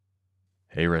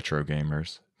Hey retro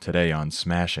gamers. Today on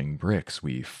Smashing Bricks,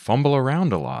 we fumble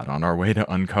around a lot on our way to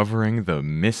uncovering the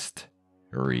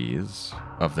mysteries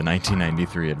of the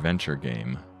 1993 adventure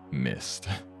game, Myst.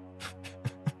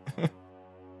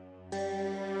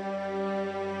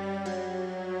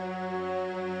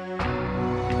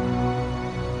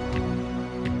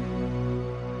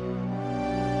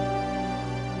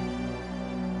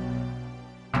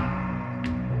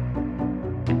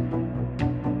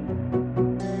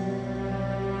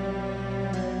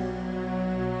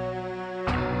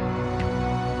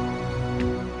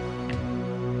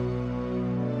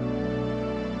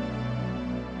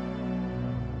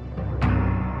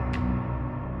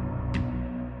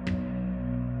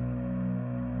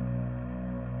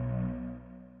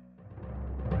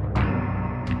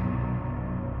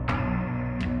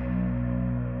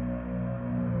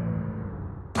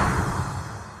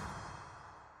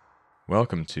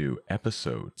 Welcome to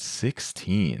episode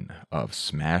 16 of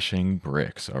Smashing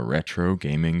Bricks, a retro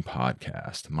gaming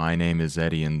podcast. My name is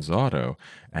Eddie Inzauto,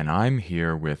 and I'm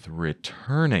here with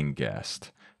returning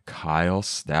guest Kyle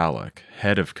Stalick,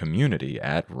 head of community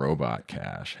at Robot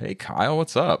Cache. Hey Kyle,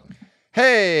 what's up?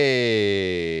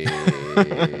 Hey.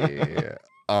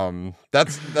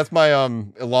 That's my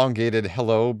elongated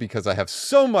hello because I have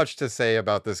so much to say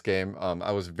about this game.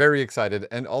 I was very excited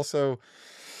and also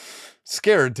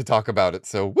scared to talk about it.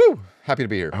 So, happy to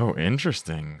be here. Oh,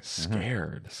 interesting.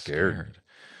 Scared. Scared.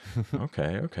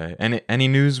 Okay. Any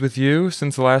news with you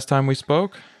since the last time we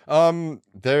spoke? Lots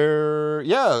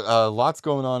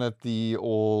going on at the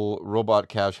old Robot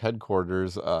Cache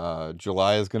headquarters.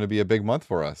 July is going to be a big month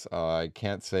for us. I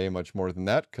can't say much more than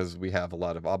that because we have a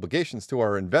lot of obligations to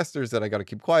our investors that I got to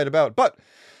keep quiet about, but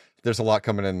there's a lot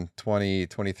coming in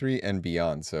 2023 and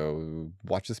beyond. So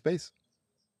watch the space.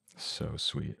 So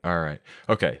sweet. All right.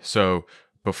 Okay. So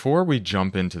before we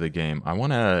jump into the game, I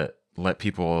want to let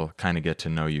people kind of get to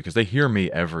know you because they hear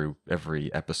me every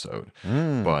episode.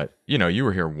 But you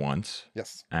were here once.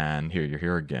 Yes. And you're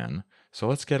here again. So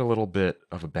let's get a little bit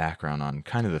of a background on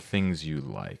kind of the things you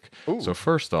like. Ooh. So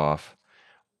first off,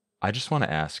 I just want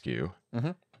to ask you,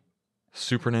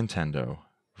 Super Nintendo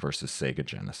versus Sega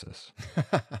Genesis.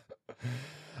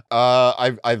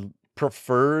 I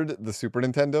preferred the Super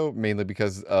Nintendo mainly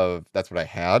because of that's what I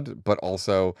had, but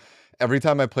also every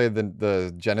time I played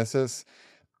the Genesis,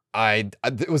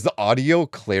 it was the audio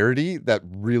clarity that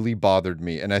really bothered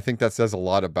me, and I think that says a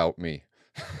lot about me.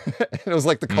 It was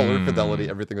like the color fidelity,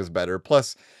 everything was better.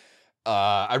 Plus,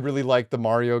 I really liked the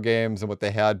Mario games and what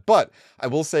they had. But I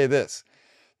will say this.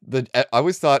 I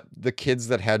always thought the kids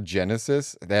that had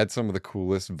Genesis, they had some of the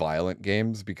coolest violent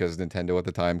games because Nintendo at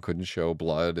the time couldn't show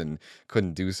blood and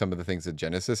couldn't do some of the things that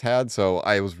Genesis had. So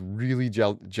I was really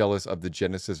jealous of the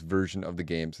Genesis version of the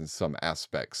games in some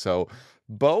aspects. So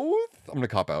both, I'm going to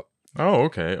cop out. Oh,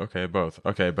 okay, both.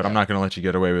 Okay, but I'm not going to let you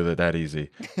get away with it that easy.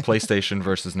 PlayStation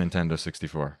versus Nintendo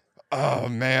 64. Oh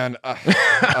man,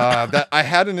 that I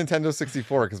had a Nintendo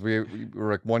 64 because we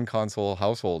were like one console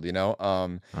household,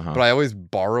 But I always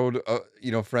borrowed,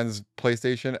 friends'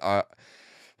 PlayStation.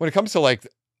 When it comes to like,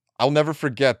 I'll never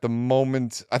forget the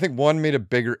moment. I think one made a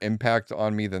bigger impact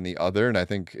on me than the other, and I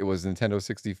think it was Nintendo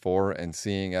 64 and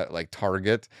seeing at like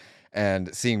Target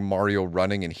and seeing Mario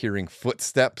running and hearing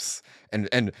footsteps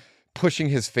and pushing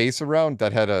his face around.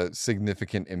 That had a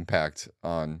significant impact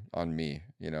on me,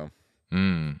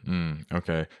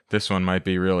 Okay. This one might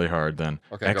be really hard then.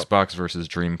 Okay, Xbox versus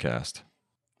Dreamcast.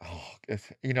 Oh,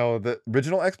 the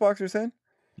original Xbox you're saying?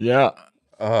 Yeah.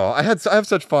 Oh, I have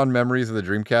such fond memories of the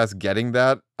Dreamcast getting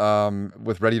that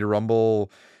with Ready to Rumble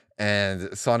and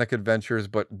Sonic Adventures,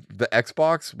 but the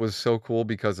Xbox was so cool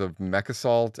because of Mech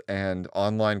Assault and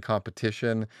online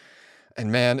competition.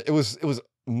 And man, it was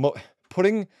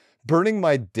burning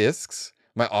my discs,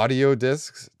 my audio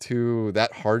discs to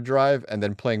that hard drive and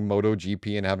then playing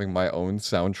MotoGP and having my own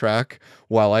soundtrack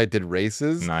while I did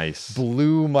races. Nice.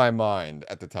 Blew my mind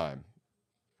at the time.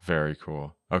 Very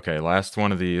cool. Okay, last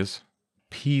one of these.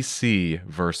 PC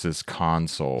versus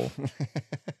console.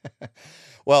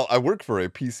 Well, I work for a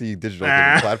PC digital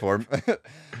gaming platform.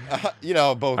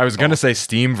 Both. I was going to say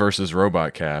Steam versus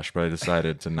Robot Cache, but I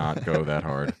decided to not go that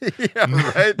hard.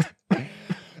 Yeah, right.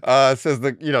 Says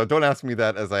don't ask me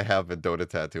that as I have a Dota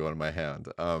tattoo on my hand.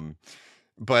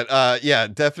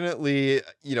 Definitely,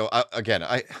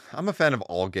 I'm a fan of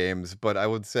all games, but I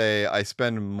would say I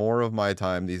spend more of my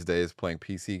time these days playing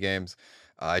PC games.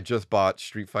 I just bought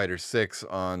Street Fighter 6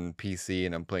 on PC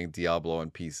and I'm playing Diablo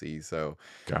on PC. So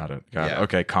got it.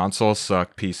 Okay, consoles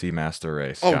suck. PC Master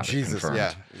Race. Oh, Jesus,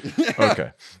 yeah.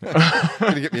 Okay.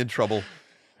 Gonna get me in trouble.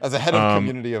 As a head of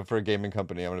community for a gaming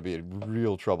company, I'm gonna be in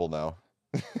real trouble now.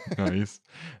 Nice.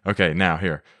 Okay, now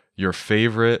here. Your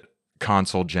favorite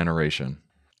console generation.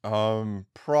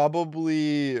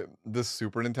 Probably the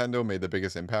Super Nintendo made the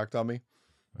biggest impact on me.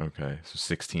 Okay, so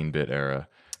 16-bit era.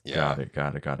 Yeah. Got it,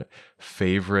 got it, got it.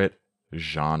 Favorite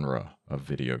genre of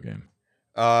video game.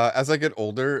 As I get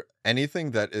older,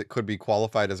 anything that it could be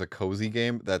qualified as a cozy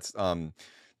game that's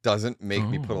doesn't make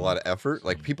me put a Oh, lot of effort.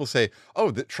 Like cozy. people say,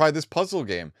 "Oh, try this puzzle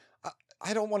game."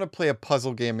 I don't want to play a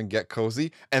puzzle game and get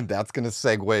cozy, and that's going to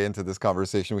segue into this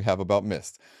conversation we have about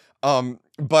Myst.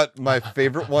 But my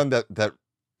favorite one that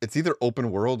it's either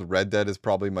open world. Red Dead is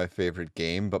probably my favorite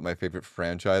game, but my favorite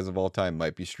franchise of all time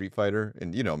might be Street Fighter,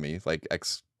 and you know me, like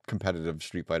ex competitive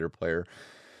Street Fighter player.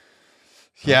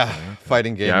 Yeah, Okay, okay.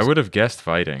 fighting Yeah, I games. would have guessed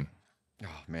fighting,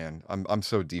 Oh man, I'm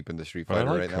so deep into Street but I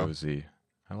Fighter like right now. cozy.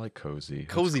 I like cozy.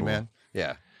 That's Cozy cool. man.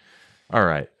 Yeah. All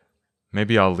right.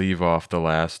 Maybe I'll leave off the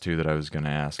last two that I was going to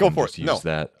ask Go and for it. just use No.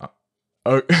 that.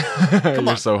 Oh, Come you're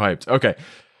on. so hyped. Okay.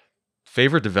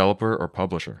 Favorite developer or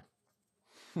publisher?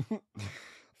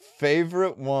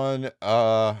 Favorite one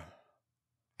I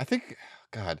think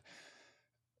God,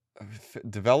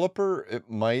 developer it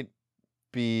might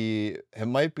be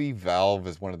Valve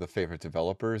as one of the favorite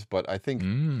developers, but I think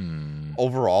Mmm.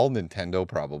 overall Nintendo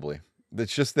probably.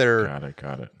 It's just their Got it,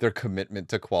 got it. their commitment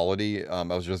to quality. I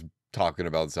was just talking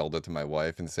about Zelda to my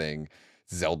wife and saying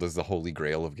Zelda's the holy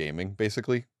grail of gaming,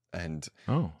 basically. And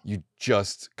Oh, you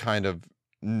just kind of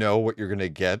know what you're gonna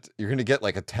get. You're gonna get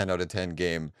like a 10 out of 10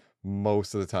 game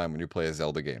most of the time when you play a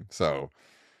Zelda game. So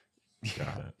got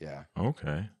yeah, it. yeah.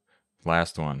 Okay.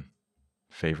 Last one.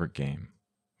 Favorite game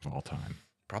of all time?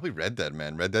 Probably Red Dead,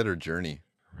 man. Red Dead or Journey.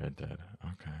 Red Dead.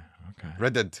 Okay, okay.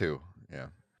 Red Dead 2. Yeah.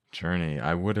 Journey.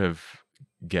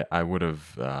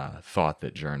 Thought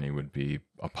that Journey would be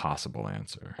a possible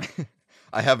answer.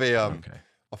 I have Okay.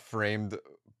 a framed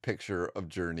picture of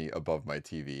Journey above my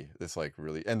TV. This like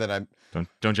really and then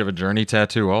Don't you have a Journey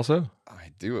tattoo also?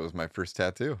 I do. It was my first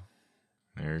tattoo.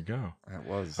 There you go. It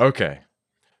was. Okay.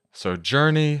 So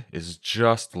Journey is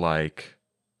just like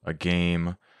a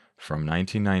game from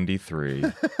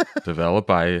 1993 developed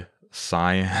by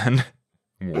Cyan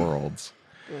Worlds.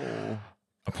 Oh.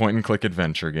 A point and click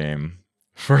adventure game.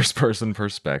 First person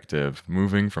perspective,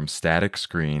 moving from static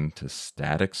screen to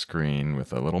static screen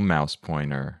with a little mouse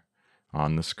pointer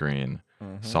on the screen,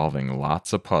 Mm-hmm. solving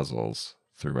lots of puzzles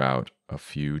throughout a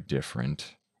few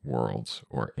different worlds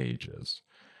or ages.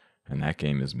 And that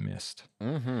game is Myst.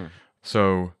 Mm-hmm.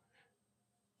 So,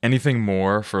 anything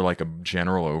more for like a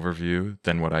general overview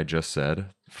than what I just said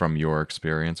from your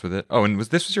experience with it? Oh, and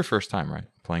this was your first time, right?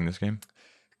 Playing this game?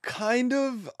 Kind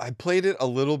of. I played it a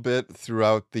little bit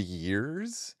throughout the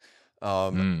years.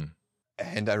 Um, Mm.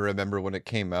 and I remember when it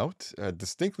came out. I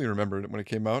distinctly remember it when it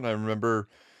came out. And I remember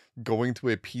going to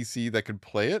a PC that could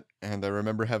play it, and I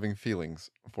remember having feelings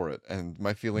for it. And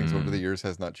my feelings over the Mm. years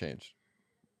has not changed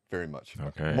very much.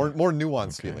 Okay. More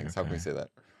nuanced Okay. feelings. How can we Okay. say that?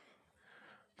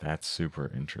 That's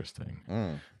super interesting.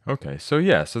 Mm. Okay. So,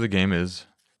 yeah. So the game is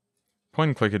point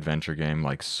and click adventure game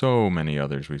like so many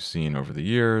others we've seen over the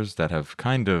years that have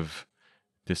kind of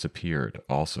disappeared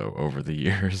also over the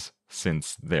years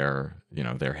since their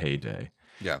heyday.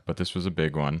 Yeah. But this was a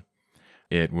big one.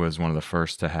 It was one of the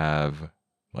first to have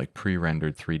like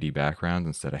pre-rendered 3D backgrounds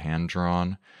instead of hand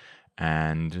drawn.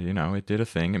 And, it did a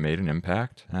thing. It made an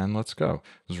impact. And let's go.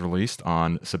 It was released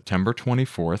on September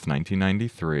 24th,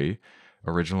 1993,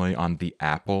 originally on the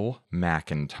Apple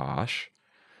Macintosh,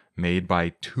 made by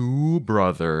two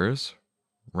brothers,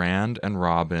 Rand and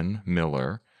Robin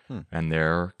Miller, Hmm. and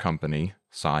their company,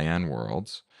 Cyan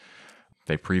Worlds.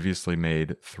 They previously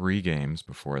made 3 games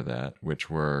before that, which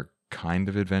were kind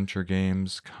of adventure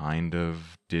games, kind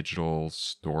of digital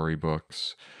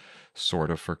storybooks, sort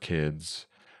of for kids.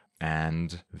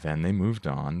 And then they moved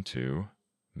on to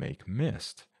make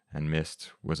Myst. And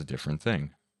Myst was a different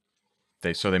thing.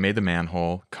 They made the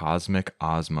Manhole, Cosmic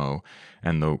Osmo,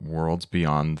 and the Worlds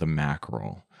Beyond the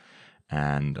Mackerel.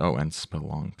 And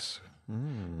Spelunks.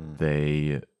 Mm.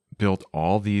 They built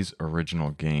all these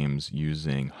original games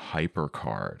using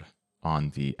HyperCard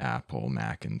on the Apple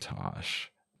Macintosh.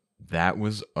 That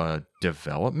was a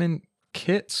development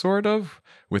kit, sort of,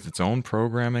 with its own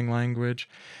programming language.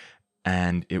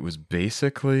 And it was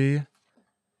basically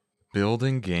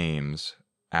building games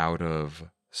out of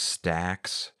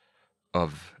stacks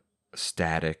of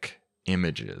static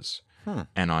images. Hmm.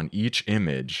 And on each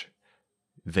image,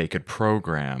 they could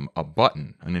program a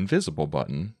button, an invisible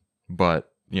button, but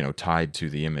tied to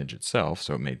the image itself,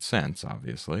 so it made sense,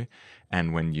 obviously.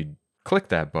 And when you click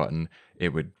that button, it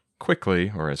would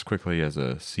quickly, or as quickly as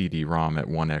a CD-ROM at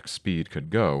 1x speed could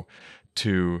go,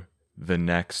 to the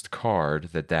next card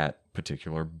that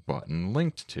particular button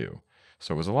linked to.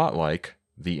 So it was a lot like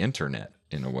the internet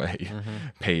in a way, Mm-hmm.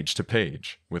 page to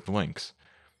page with links.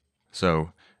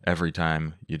 So every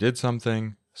time you did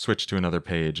something, switch to another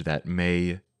page that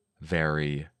may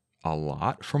vary a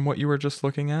lot from what you were just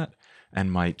looking at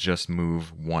and might just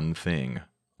move one thing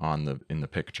on the in the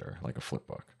picture like a flip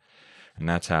book. And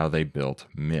that's how they built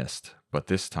Myst. But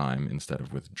this time, instead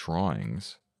of with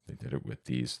drawings, they did it with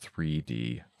these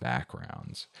 3D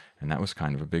backgrounds. And that was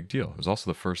kind of a big deal. It was also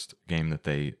the first game that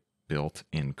they built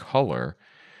in color.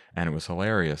 And it was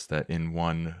hilarious that in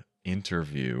one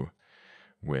interview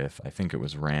with, I think it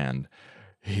was Rand,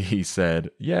 he said,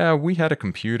 "Yeah, we had a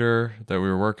computer that we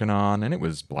were working on, and it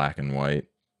was black and white.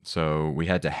 So we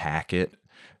had to hack it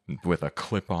with a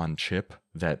clip on chip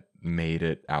that made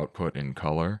it output in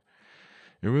color."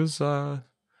 It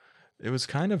was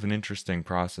kind of an interesting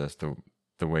process,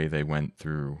 the way they went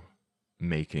through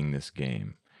making this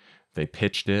game. They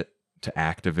pitched it to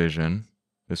Activision.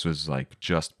 This was like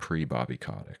just pre Bobby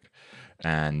Kotick.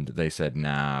 And they said,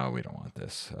 "Nah, we don't want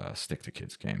this. Stick to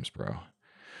kids' games, bro."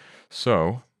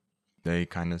 So they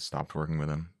kind of stopped working with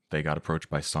him. They got approached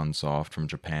by Sunsoft from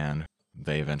Japan.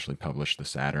 They eventually published the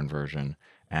Saturn version,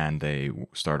 and they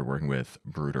started working with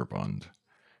Bruderbund.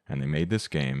 And they made this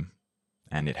game,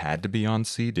 and it had to be on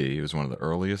CD. It was one of the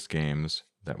earliest games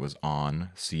that was on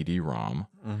CD-ROM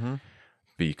Mm-hmm.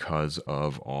 because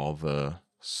of all the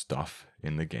stuff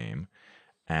in the game.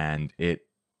 And it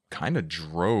kind of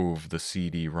drove the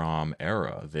CD-ROM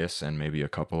era, this and maybe a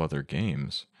couple other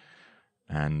games.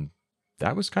 And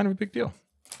that was kind of a big deal.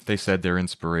 They said their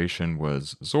inspiration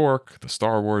was Zork, the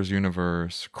Star Wars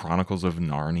universe, Chronicles of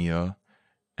Narnia,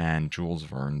 and Jules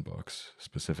Verne books,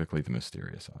 specifically The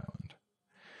Mysterious Island.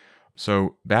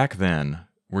 So back then,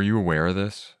 were you aware of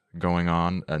this going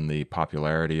on and the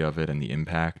popularity of it and the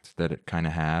impact that it kind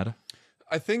of had?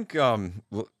 I think I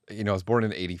was born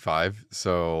in '85,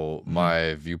 so Mm.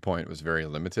 my viewpoint was very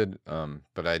limited.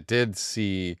 But I did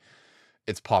see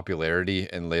its popularity,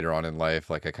 and later on in life,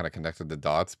 like I kind of connected the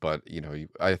dots. But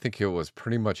I think it was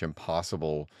pretty much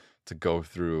impossible to go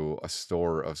through a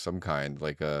store of some kind,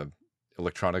 like a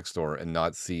electronic store, and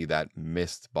not see that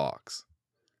Myst box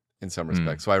in some Mm.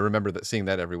 respects. So I remember seeing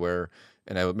that everywhere,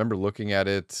 and I remember looking at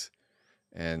it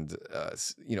and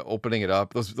opening it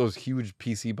up. Those huge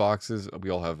PC boxes, we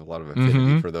all have a lot of affinity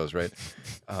Mm-hmm. for those, right?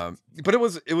 But it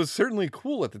was certainly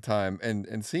cool at the time,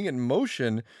 and seeing it in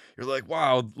motion, you're like,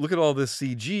 wow, look at all this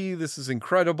CG, this is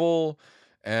incredible.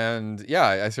 And yeah,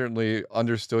 I certainly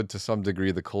understood to some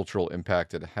degree the cultural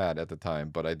impact it had at the time,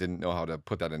 but I didn't know how to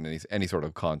put that in any sort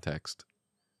of context.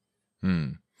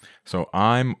 Mm. So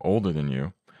I'm older than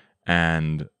you,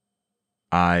 and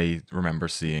I remember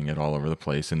seeing it all over the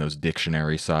place in those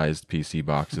dictionary-sized PC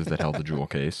boxes that held the jewel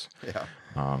case. Yeah.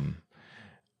 Um,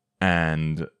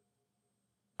 and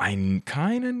I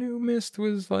kind of knew Myst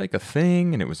was like a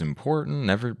thing and it was important.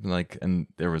 Never like, and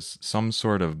there was some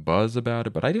sort of buzz about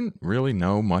it, but I didn't really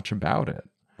know much about it.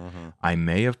 Hmm. I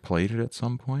may have played it at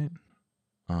some point.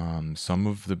 Some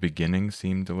of the beginning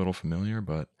seemed a little familiar,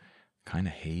 but kind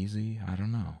of hazy. I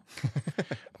don't know.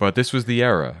 But this was the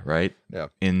era, right? Yeah.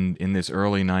 In this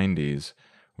early '90s,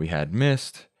 we had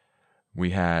Myst,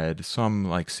 we had some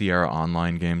like Sierra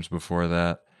Online games before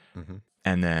that, Hmm.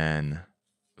 and then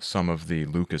some of the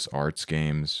Lucas Arts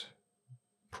games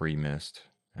pre-Myst,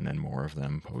 and then more of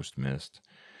them post-Myst,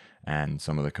 and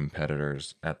some of the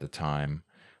competitors at the time,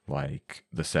 like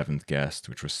The Seventh Guest,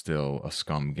 which was still a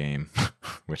scum game,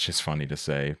 which is funny to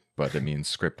say, but it means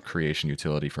script creation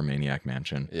utility for Maniac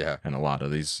Mansion. Yeah. And a lot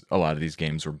of these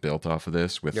games were built off of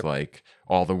this with Yep. like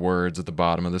all the words at the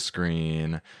bottom of the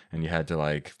screen, and you had to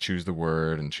like choose the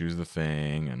word and choose the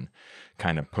thing and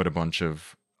kind of put a bunch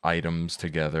of items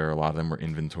together. A lot of them were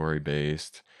inventory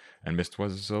based, and Myst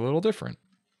was a little different,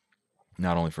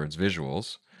 not only for its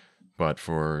visuals, but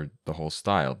for the whole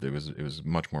style. It was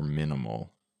much more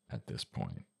minimal at this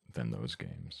point than those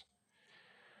games.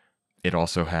 It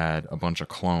also had a bunch of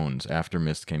clones. After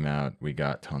Myst came out, we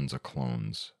got tons of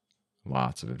clones.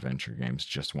 Lots of adventure games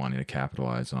just wanting to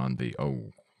capitalize on the,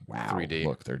 oh wow, 3D.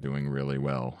 look, they're doing really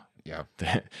well. Yeah.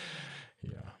 Yeah.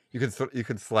 You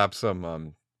could slap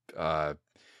some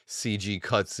CG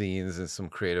cutscenes in some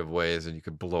creative ways, and you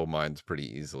could blow minds pretty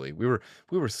easily. We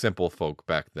were simple folk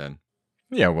back then.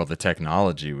 Yeah, well, the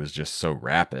technology was just so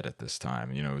rapid at this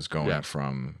time. It was Yeah. going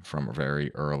from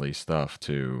very early stuff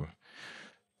to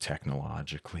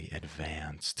technologically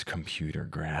advanced computer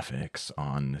graphics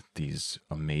on these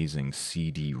amazing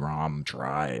CD-ROM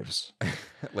drives.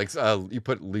 Like you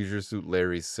put Leisure Suit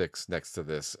Larry 6 next to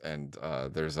this, and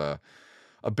there's a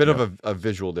bit of Yep. a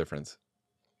visual difference.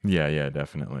 Yeah,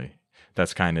 definitely.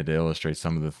 that's kind of to illustrate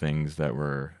some of the things that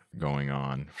were going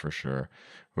on for sure.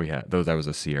 We had though that was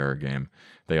a Sierra game.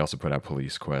 They also put out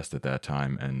Police Quest at that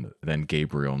time, and then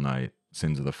Gabriel Knight,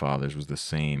 Sins of the Fathers was the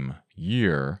same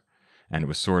year, and it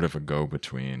was sort of a go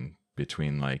between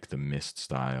like the Myst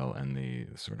style and the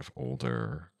sort of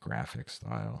older graphic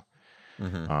style.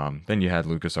 Hmm. Then you had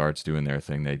LucasArts doing their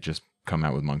thing. They just come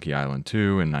out with Monkey Island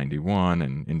 2 in 91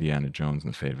 and Indiana Jones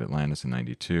and the Fate of Atlantis in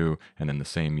 92. And then the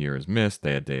same year as Myst,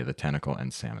 they had Day of the Tentacle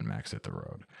and Sam and Max Hit the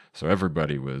Road. So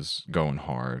everybody was going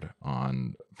hard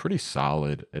on pretty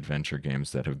solid adventure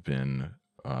games that have been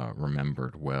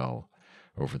remembered well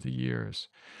over the years.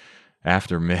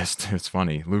 After Myst, it's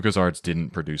funny, LucasArts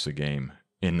didn't produce a game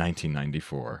in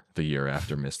 1994, the year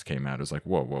after Myst came out. It was like,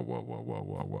 whoa, whoa, whoa, whoa, whoa,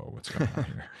 whoa, whoa, what's going on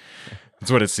here?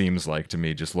 That's what it seems like to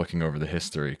me, just looking over the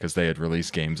history, because they had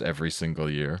released games every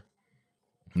single year.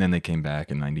 And then they came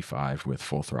back in 95 with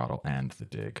Full Throttle and The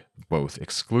Dig, both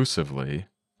exclusively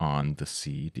on the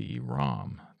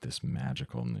CD-ROM, this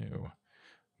magical new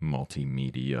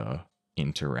multimedia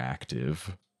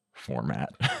interactive format.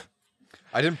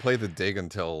 I didn't play The Dig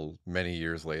until many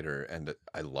years later, and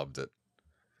I loved it.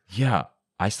 Yeah,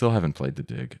 I still haven't played The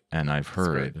Dig, and I've It's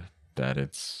great. heard that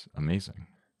it's amazing.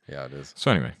 Yeah, it is.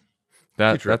 So anyway, Future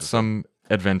that's episode. some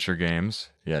adventure games.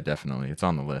 Yeah, definitely. It's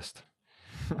on the list.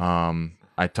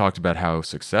 I talked about how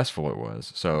successful it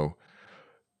was. So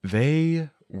they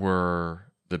were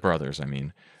the brothers, I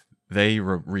mean, they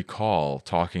recall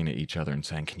talking to each other and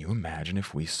saying, "Can you imagine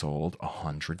if we sold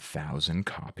 100,000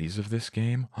 copies of this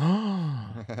game?"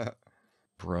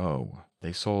 Bro,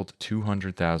 they sold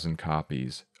 200,000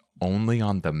 copies only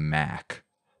on the Mac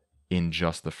in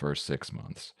just the first 6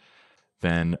 months.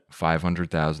 Then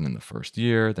 500,000 in the first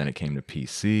year. Then it came to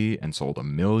PC and sold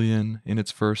 1 million in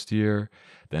its first year.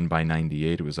 Then by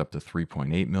 98, it was up to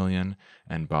 3.8 million.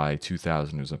 And by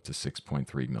 2000, it was up to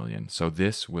 6.3 million. So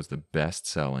this was the best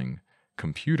selling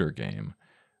computer game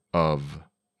of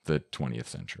the 20th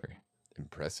century.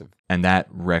 Impressive. And that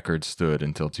record stood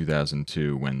until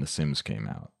 2002 when The Sims came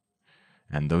out.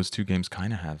 And those two games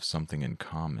kind of have something in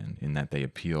common in that they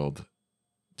appealed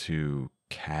to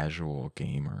casual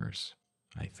gamers,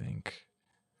 I think.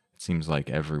 It seems like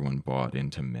everyone bought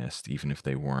into Myst, even if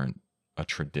they weren't a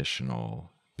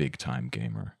traditional big time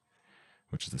gamer,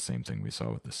 which is the same thing we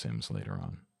saw with The Sims later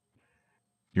on.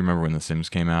 You remember when The Sims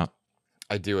came out?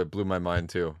 I do. It blew my mind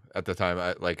too. At the time,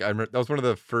 that was one of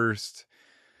the first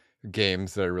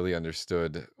games that I really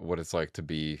understood what it's like to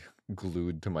be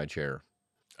glued to my chair.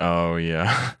 Oh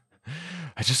yeah.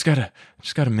 I just gotta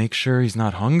make sure he's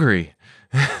not hungry.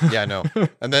 Yeah, no.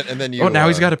 And then you. Oh, now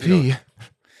he's got to pee.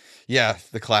 Yeah,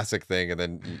 the classic thing. And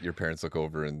then your parents look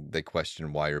over and they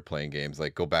question why you're playing games.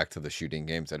 Like, go back to the shooting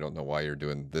games. I don't know why you're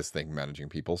doing this thing, managing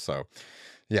people. So,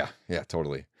 yeah,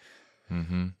 totally.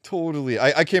 Mm-hmm. Totally.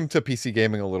 I came to PC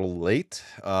gaming a little late.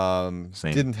 Same.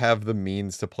 Didn't have the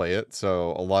means to play it.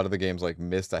 So a lot of the games like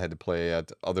Myst, I had to play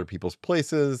at other people's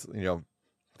places.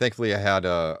 Thankfully I had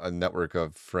a network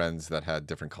of friends that had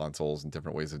different consoles and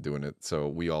different ways of doing it. So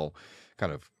we all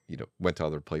kind of, went to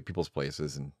other people's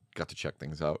places and got to check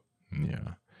things out.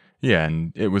 Yeah. Yeah,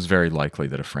 and it was very likely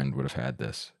that a friend would have had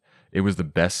this. It was the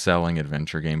best-selling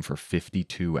adventure game for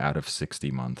 52 out of 60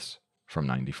 months from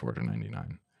 94 to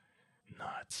 99.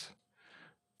 Nuts.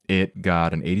 It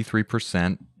got an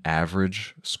 83%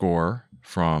 average score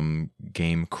from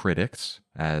game critics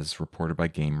as reported by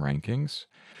Game Rankings.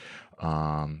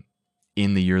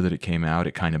 In the year that it came out,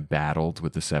 it kind of battled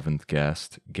with The Seventh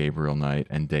Guest, Gabriel Knight,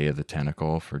 and Day of the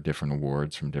Tentacle for different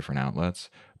awards from different outlets,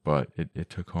 but it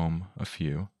took home a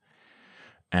few.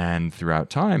 And throughout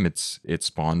time, it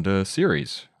spawned a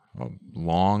series, a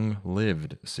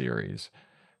long-lived series,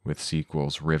 with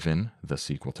sequels: Riven, the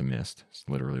sequel to Myst, it's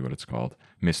literally what it's called,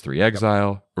 Myst 3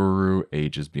 Exile, Uru,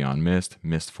 Ages Beyond Myst,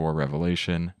 Myst 4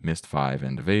 Revelation, Myst 5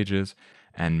 End of Ages,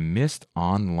 and Myst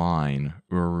Online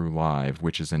Uru Live,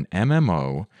 which is an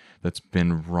MMO that's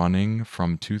been running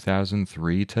from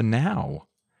 2003 to now.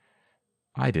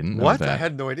 I didn't know that. I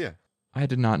had no idea. I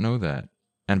did not know that.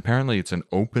 And apparently it's an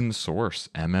open source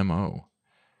MMO.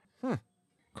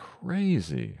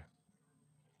 Crazy.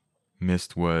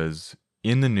 Myst was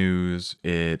in the news.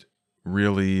 It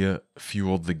really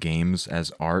fueled the games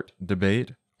as art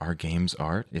debate. Are games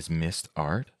art? Is Myst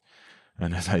art?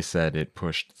 And as I said, it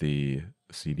pushed the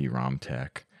CD-ROM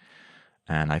tech.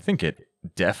 And I think it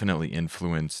definitely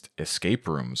influenced escape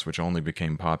rooms, which only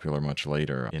became popular much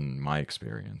later in my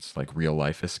experience, like real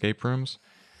life escape rooms.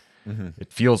 Mm-hmm.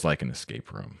 It feels like an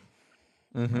escape room.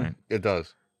 Mm-hmm. Right? It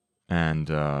does. And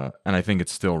I think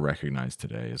it's still recognized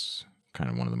today as kind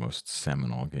of one of the most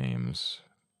seminal games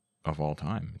of all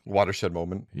time. Watershed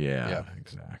moment. Yeah,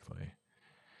 exactly.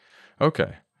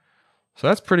 Okay. So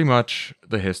that's pretty much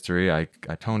the history. I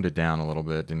toned it down a little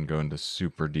bit, didn't go into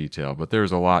super detail, but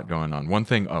there's a lot going on. One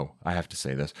thing, I have to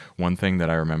say this. One thing that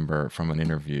I remember from an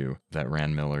interview that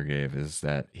Rand Miller gave is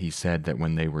that he said that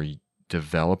when they were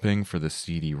developing for the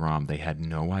CD-ROM, they had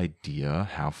no idea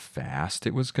how fast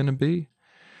it was going to be.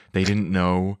 They didn't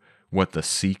know what the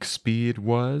seek speed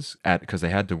was because they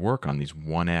had to work on these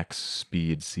 1x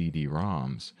speed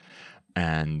CD-ROMs.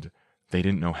 And they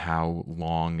didn't know how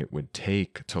long it would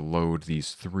take to load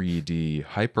these 3D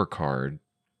HyperCard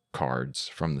cards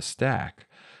from the stack,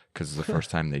 because it's the first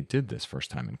time they did this,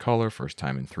 first time in color, first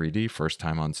time in 3D, first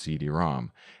time on CD-ROM,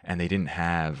 and they didn't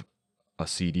have a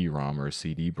CD-ROM or a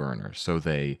CD burner, so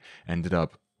they ended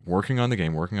up working on the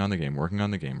game,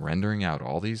 rendering out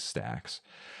all these stacks,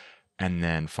 and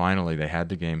then finally they had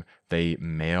the game. They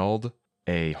mailed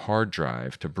a hard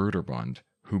drive to Bruderbund,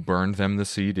 who burned them the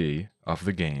CD of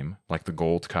the game, like the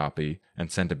gold copy, and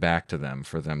sent it back to them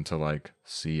for them to like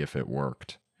see if it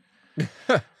worked.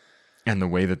 And the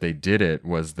way that they did it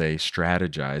was they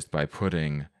strategized by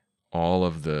putting all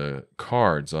of the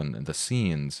cards on the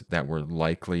scenes that were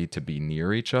likely to be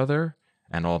near each other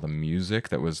and all the music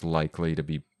that was likely to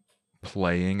be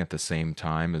playing at the same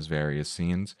time as various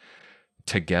scenes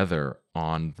together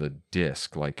on the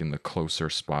disc, like in the closer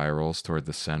spirals toward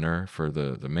the center for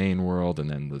the main world, and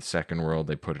then the second world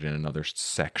they put it in another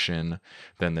section,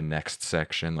 then the next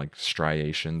section, like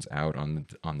striations out on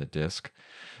the disc,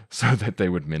 so that they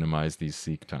would minimize these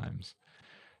seek times.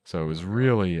 So it was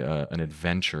really an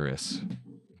adventurous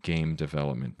game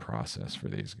development process for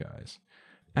these guys,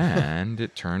 and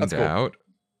it turned That's cool. out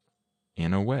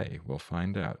in a way. We'll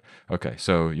find out. Okay,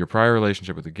 so your prior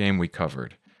relationship with the game we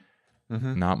covered.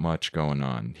 Mm-hmm. Not much going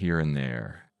on here and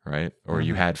there, right? Or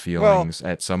you Mm-hmm. had Well, feelings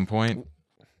at some point?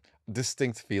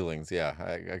 distinct feelings. Yeah,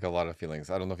 I got a lot of feelings.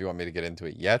 I don't know if you want me to get into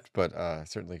it yet, but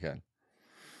certainly can.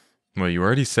 Well, you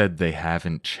already said they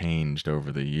haven't changed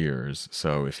over the years.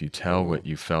 So if you tell Oh. what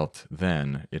you felt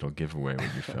then, it'll give away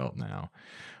what you felt now.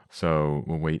 So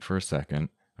we'll wait for a second.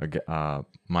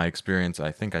 My experience,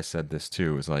 I think I said this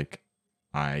too, is like,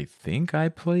 I think I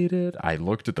played it. I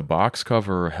looked at the box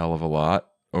cover a hell of a lot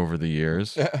over the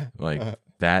years. Like,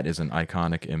 that is an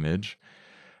iconic image.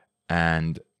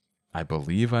 And I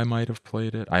believe I might have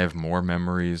played it. I have more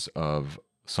memories of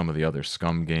some of the other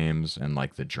Scum games and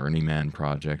like the Journeyman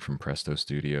project from Presto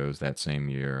Studios that same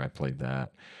year. I played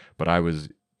that. But I was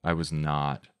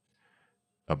not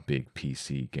a big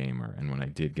PC gamer, and when I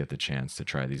did get the chance to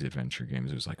try these adventure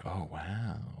games, it was like, "Oh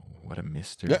wow, what a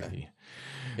mystery.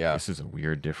 Yeah. This is a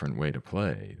weird different way to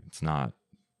play. It's not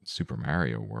Super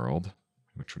Mario World,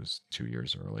 which was 2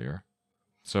 years earlier."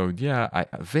 So, yeah,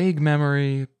 a vague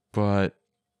memory, but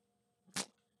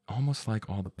almost like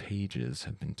all the pages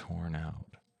have been torn out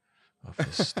of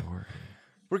the story.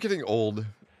 We're getting old.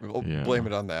 We'll blame Yeah.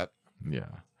 it on that. Yeah.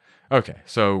 Okay,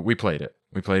 so we played it.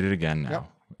 We played it again now.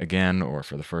 Yep. Again, or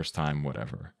for the first time,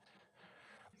 whatever.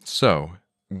 So,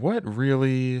 what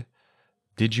really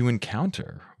did you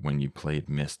encounter when you played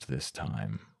Myst this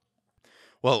time?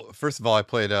 Well, first of all, I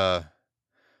played the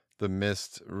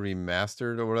Myst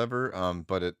remastered or whatever.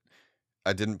 But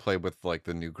I didn't play with like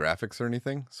the new graphics or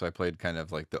anything, so I played kind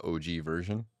of like the OG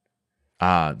version.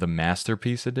 The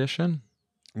Masterpiece Edition?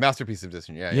 Masterpiece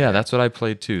Edition. Yeah, yeah, Yeah, yeah. that's what I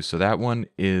played too. So that one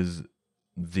is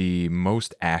the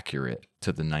most accurate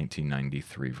to the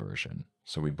 1993 version.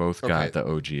 So we both got Okay. the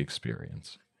OG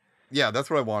experience. Yeah, that's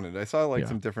what I wanted. I saw like Yeah.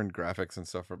 some different graphics and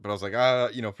stuff, but I was like,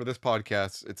 for this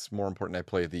podcast, it's more important I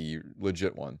play the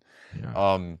legit one.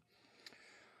 Yeah.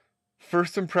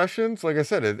 First impressions, like I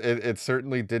said, it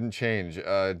certainly didn't change.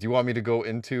 Do you want me to go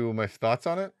into my thoughts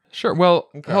on it? Sure. Well,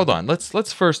 Okay. hold on.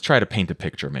 Let's first try to paint a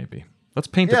picture maybe. Let's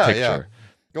paint a Yeah, picture.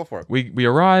 go for it. We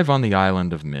arrive on the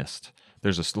island of Myst.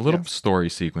 There's a little Yes. story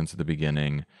sequence at the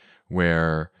beginning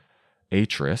where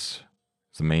Atris,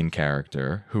 the main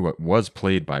character, who was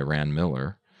played by Rand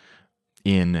Miller,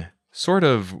 in sort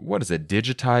of, what is it,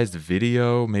 digitized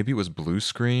video? Maybe it was blue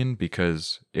screen,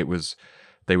 because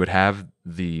they would have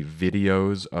the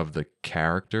videos of the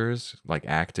characters like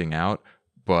acting out,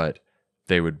 but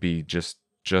they would be just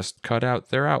cut out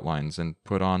their outlines and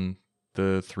put on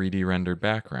the 3D rendered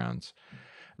backgrounds.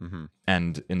 Mm-hmm.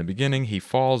 And in the beginning, he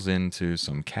falls into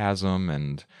some chasm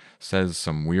and says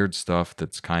some weird stuff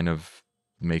that's kind of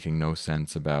making no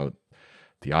sense about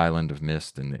the island of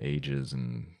Myst and the ages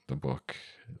and the book.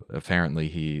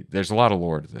 Apparently, there's a lot of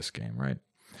lore to this game, right?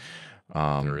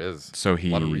 There is. So A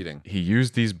lot of reading. he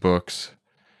used these books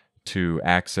to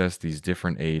access these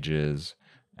different ages,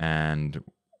 and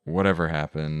whatever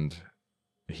happened,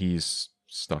 he's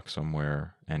stuck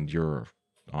somewhere, and you're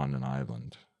on an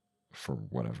island for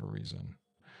whatever reason.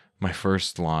 my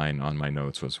first line on my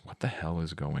notes was, "What the hell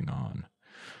is going on?"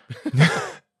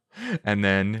 And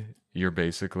then you're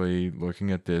basically looking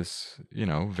at this,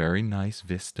 very nice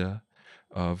vista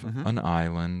of Hmm. an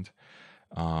island.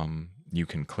 You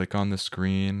can click on the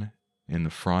screen in the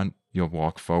front. You'll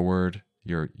walk forward.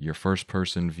 Your first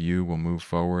person view will move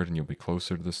forward, and you'll be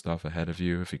closer to the stuff ahead of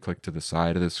you. If you click to the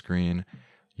side of the screen,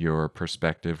 your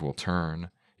perspective will turn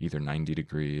either 90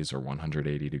 degrees or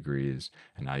 180 degrees,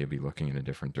 and now you'll be looking in a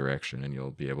different direction, and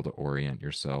you'll be able to orient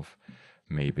yourself,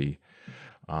 maybe.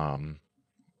 Um,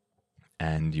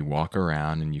 and you walk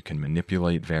around and you can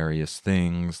manipulate various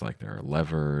things, like there are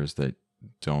levers that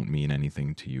don't mean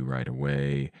anything to you right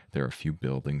away. There are a few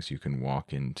buildings you can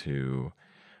walk into,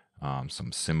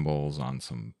 some symbols on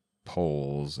some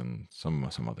poles, and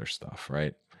some other stuff,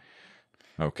 right?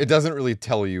 It Okay. doesn't really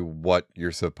tell you what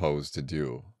you're supposed to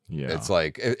do. It's Yeah.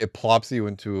 like it plops you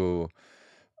into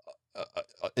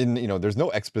there's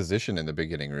no exposition in the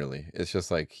beginning really. It's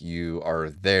just like you are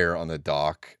there on the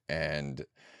dock, and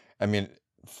I mean,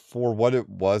 for what it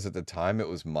was at the time, it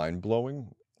was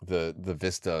mind-blowing. The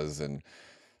vistas, and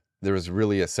there was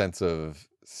really a sense of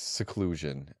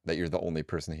seclusion that you're the only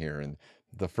person here. And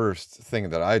the first thing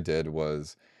that I did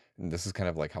was, and this is kind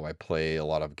of like how I play a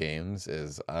lot of games,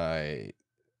 is I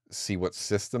see what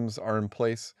systems are in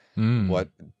place, Mm. what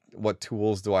what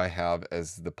tools do I have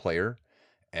as the player,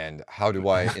 and how do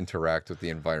I interact with the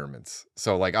environments.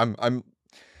 So like I'm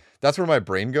that's where my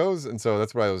brain goes, and so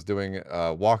that's what I was doing.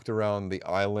 Walked around the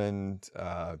island,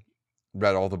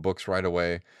 read all the books right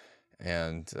away,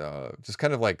 and just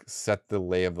kind of like set the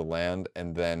lay of the land.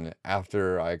 And then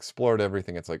after I explored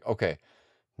everything, it's like, okay,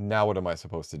 now what am I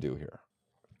supposed to do here?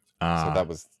 So that Ah,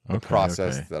 was the okay,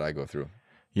 process okay. that I go through.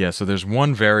 Yeah, so there's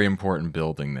one very important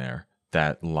building there,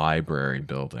 that library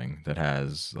building that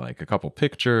has like a couple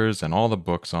pictures and all the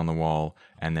books on the wall,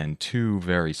 and then two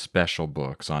very special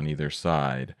books on either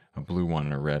side, a blue one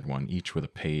and a red one, each with a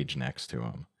page next to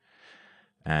them.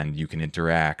 And you can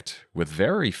interact with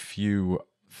very few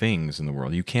things in the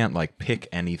world. You can't like pick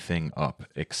anything up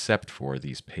except for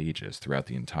these pages throughout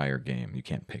the entire game. You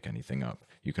can't pick anything up.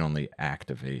 You can only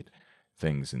activate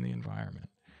things in the environment.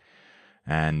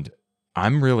 And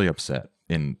I'm really upset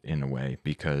in a way,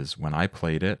 because when I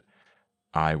played it,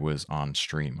 I was on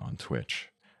stream on Twitch,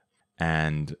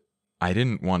 and I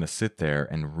didn't want to sit there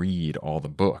and read all the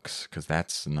books, because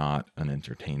that's not an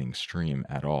entertaining stream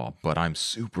at all. But I'm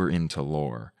super into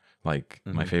lore. Like,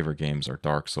 my Hmm. favorite games are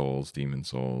Dark Souls, Demon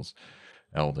Souls,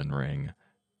 Elden Ring,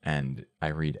 and I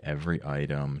read every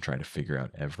item, try to figure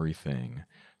out everything.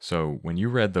 So when you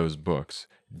read those books,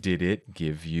 did it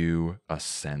give you a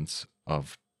sense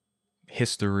of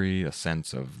history, a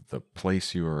sense of the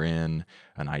place you were in,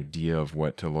 an idea of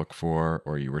what to look for,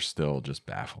 or you were still just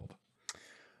baffled?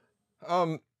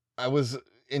 Um, I was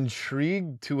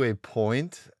intrigued to a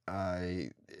point.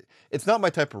 It's not my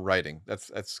type of writing.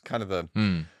 That's kind of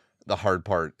Hmm. the hard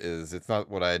part. Is it's not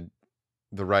what I'd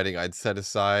the writing I'd set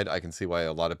aside. I can see why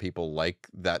a lot of people like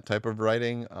that type of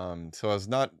writing. So I was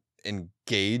not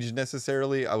engaged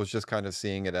necessarily. I was just kind of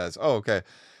seeing it as, oh, okay,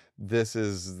 this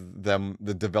is them,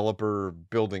 the developer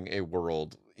building a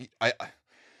world. I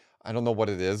don't know what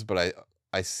it is, but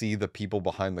I see the people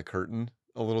behind the curtain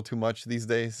a little too much these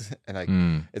days, and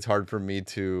Hmm. it's hard for me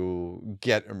to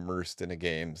get immersed in a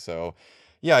game. So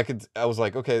yeah, I was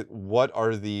like, okay, what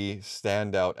are the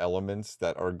standout elements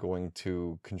that are going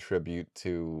to contribute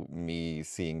to me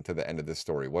seeing to the end of this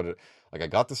story? Like I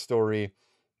got the story,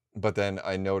 but then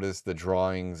I noticed the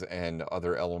drawings and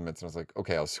other elements, and I was like,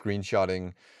 okay, I was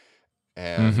screenshotting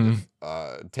and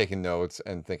Mm-hmm. taking notes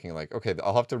and thinking like, okay,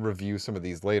 I'll have to review some of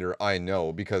these later. I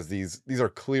know, because these are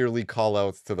clearly call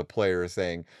outs to the player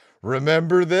saying,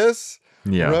 remember this,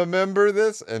 Yeah. remember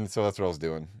this. And so that's what I was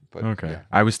doing. But Okay. yeah.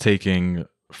 I was taking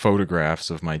photographs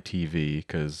of my TV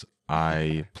because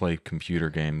I play computer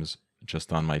games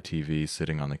just on my TV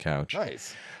sitting on the couch.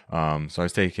 Nice. So I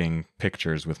was taking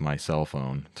pictures with my cell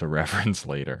phone to reference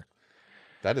later.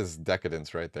 That is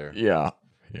decadence right there. Yeah.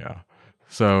 Yeah.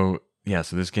 So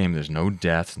this game, there's no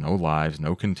deaths, no lives,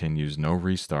 no continues, no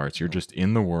restarts. You're just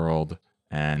in the world,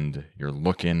 and you're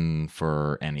looking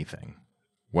for anything.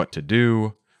 What to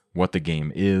do, what the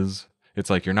game is. It's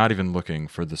like you're not even looking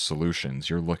for the solutions.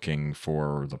 You're looking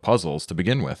for the puzzles to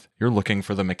begin with. You're looking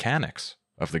for the mechanics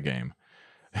of the game.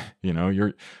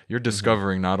 You're Hmm.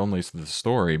 discovering not only the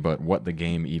story, but what the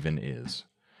game even is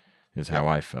Yep. how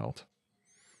I felt.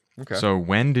 Okay. So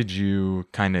when did you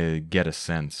kind of get a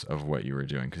sense of what you were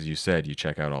doing? Because you said you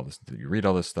check out all this, you read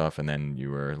all this stuff, and then you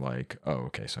were like, "Oh,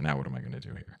 okay. So now what am I going to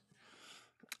do here?"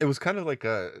 It was kind of like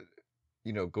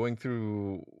going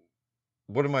through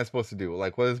what am I supposed to do?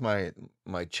 Like, what is my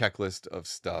checklist of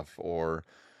stuff, or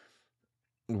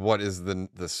what is the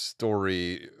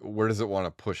story? Where does it want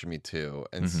to push me to?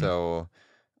 And Mm-hmm. so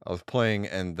I was playing,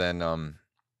 and then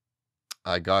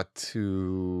I got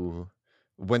to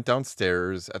went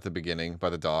downstairs at the beginning by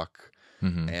the dock,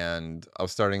 Mm-hmm. and I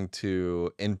was starting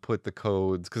to input the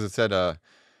codes because it said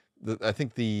I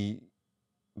think the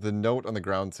note on the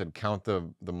ground said count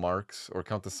the marks, or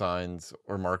count the signs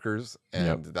or markers, Yep.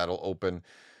 and that'll open.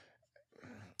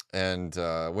 And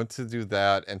went to do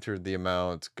that, entered the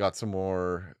amount, got some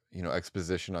more,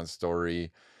 exposition on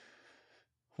story.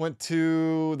 Went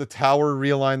to the tower,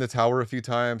 realigned the tower a few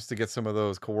times to get some of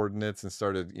those coordinates, and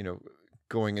started,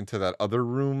 going into that other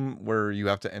room where you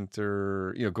have to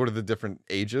enter, go to the different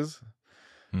ages,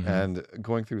 Mm-hmm. and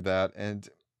going through that. And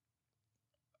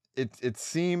it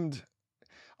seemed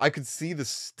I could see the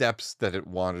steps that it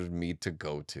wanted me to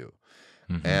go to.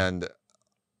 Mm-hmm. And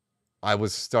I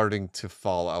was starting to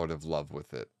fall out of love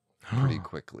with it pretty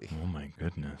quickly. Oh my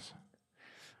goodness.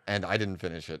 And I didn't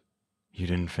finish it. You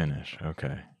didn't finish.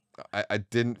 Okay. I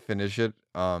didn't finish it.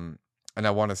 And I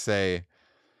want to say,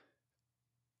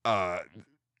 uh,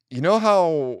 you know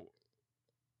how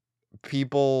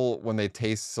people, when they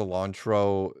taste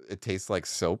cilantro, it tastes like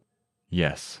soap?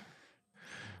 Yes.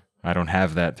 I don't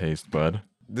have that taste bud.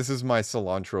 This is my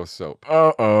cilantro soap.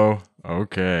 Uh-oh.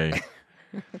 Okay.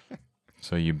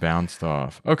 So you bounced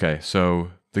off. Okay, so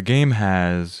the game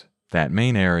has that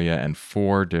main area and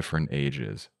 4 different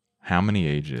ages. How many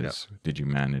Yep. ages did you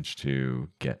manage to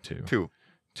get to? Two.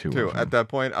 2 Two. of At them. that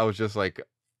point, I was just like,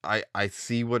 I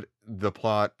see what the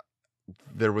plot.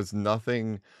 There was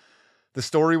nothing. The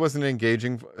story wasn't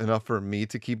engaging enough for me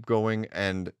to keep going,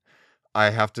 and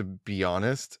I have to be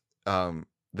honest.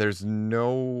 There's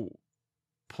no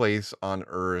place on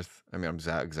Earth. I mean,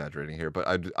 I'm exaggerating here,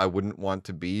 but I wouldn't want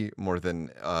to be more than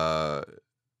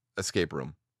escape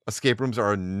room. Escape rooms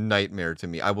are a nightmare to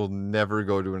me. I will never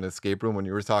go to an escape room. When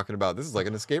you were talking about this is like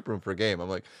an escape room for a game, I'm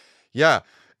like, yeah,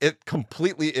 it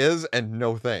completely is, and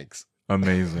no thanks.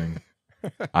 Amazing.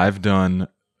 I've done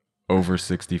over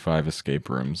 65 escape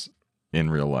rooms in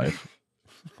real life.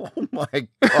 Oh my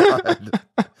god.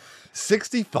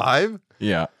 65?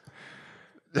 Yeah.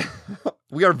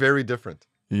 We are very different.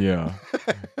 Yeah.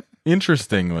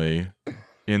 Interestingly,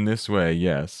 in this way,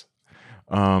 yes.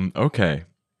 Okay.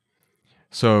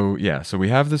 So we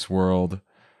have this world.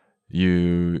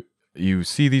 You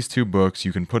see these 2 books.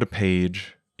 You can put a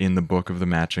page in the book of the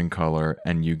matching color,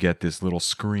 and you get this little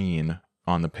screen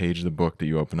on the page of the book that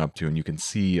you open up to, and you can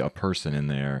see a person in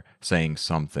there saying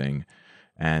something.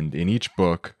 And in each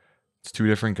book, it's 2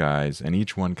 different guys, and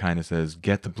each one kind of says,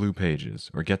 "Get the blue pages"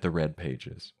 or "Get the red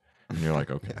pages," and you're like,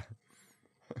 okay. Yeah.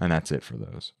 And that's it for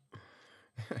those.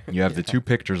 You have the 2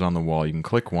 pictures on the wall. You can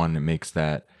click one, it makes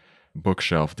that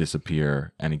bookshelf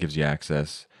disappear, and it gives you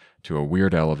access to a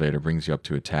weird elevator, brings you up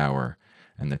to a tower.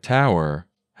 And the tower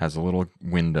has a little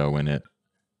window in it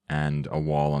and a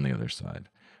wall on the other side.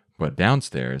 But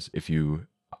downstairs, if you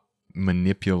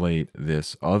manipulate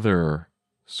this other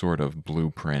sort of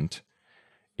blueprint,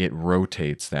 it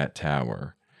rotates that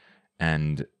tower,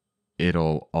 and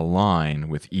it'll align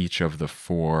with each of the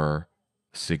 4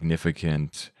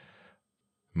 significant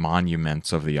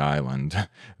monuments of the island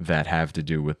that have to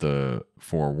do with the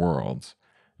 4 worlds.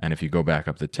 And if you go back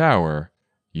up the tower,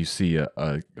 you see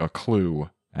a clue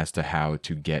as to how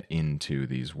to get into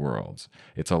these worlds.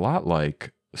 It's a lot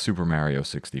like Super Mario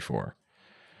 64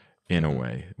 in a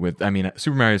way.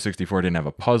 Super Mario 64 didn't have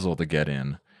a puzzle to get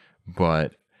in,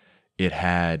 but it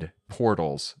had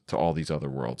portals to all these other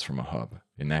worlds from a hub.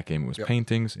 In that game, it was Yep.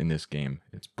 paintings. In this game,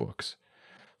 it's books.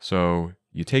 So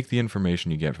you take the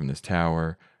information you get from this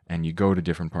tower and you go to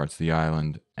different parts of the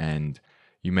island, and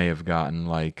you may have gotten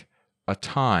like a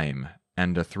time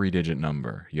and a 3-digit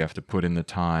number. You have to put in the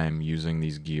time using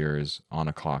these gears on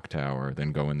a clock tower,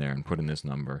 then go in there and put in this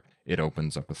number. It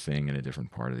opens up a thing in a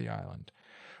different part of the island.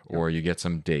 Or you get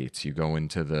some dates. You go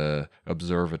into the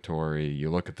observatory, you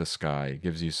look at the sky, it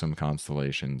gives you some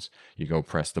constellations. You go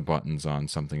press the buttons on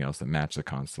something else that match the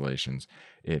constellations.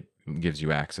 It gives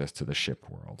you access to the ship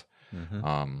world.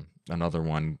 Another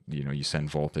one, you send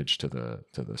voltage to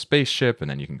the spaceship, and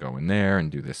then you can go in there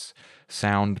and do this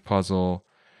sound puzzle.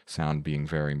 Sound being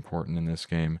very important in this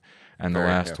game. And the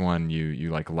last one, you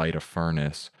like light a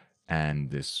furnace, and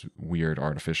this weird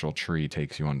artificial tree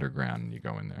takes you underground, and you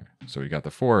go in there. So you got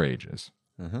the 4 ages.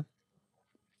 Mm-hmm.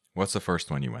 What's the first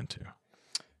one you went to?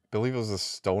 I believe it was a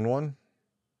stone one.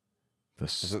 The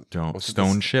was it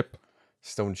stone ship?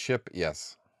 Stone ship,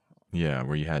 yes. Yeah,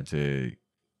 where you had to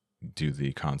do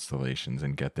the constellations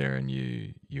and get there, and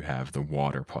you have the a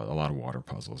lot of water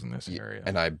puzzles in this area.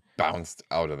 And I bounced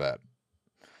out of that.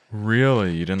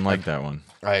 Really, you didn't I like that one?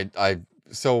 I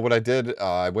so what I did,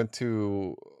 I went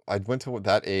to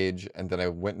that age, and then I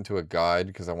went into a guide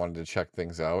because I wanted to check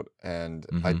things out, and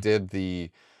I Mm-hmm. did the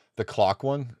clock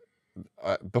one.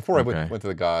 Before I went Okay. went to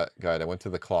the guide, I went to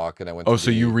the clock, and I went Oh, to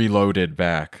so you the reloaded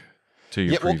back to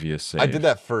your yeah. Well, previous I did save.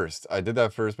 that first. I did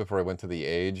that first before I went to the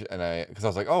age, and because I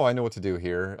was like, oh, I know what to do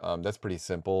here. That's pretty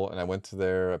simple. And I went to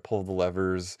there, I pulled the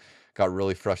levers, got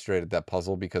really frustrated at that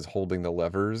puzzle because holding the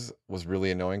levers was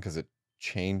really annoying because it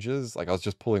changes. Like I was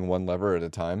just pulling one lever at a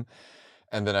time.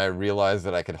 And then I realized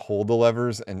that I could hold the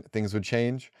levers and things would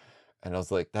change. And I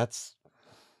was like,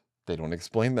 they don't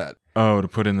explain that. Oh, to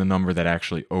put in the number that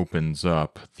actually opens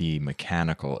up the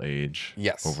mechanical age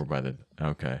Yes. over by the.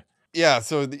 Okay. Yeah,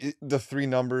 so the three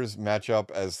numbers match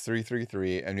up as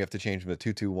 333, and you have to change them to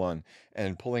 221.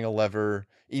 And pulling a lever,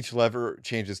 each lever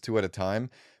changes two at a time.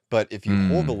 But if you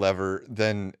hold the Mm. lever,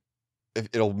 then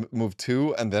it'll move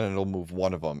two, and then it'll move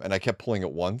one of them. And I kept pulling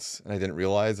it once, and I didn't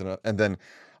realize, and then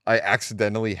I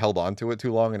accidentally held on to it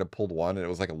too long, and it pulled one, and it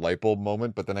was like a light bulb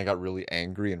moment. But then I got really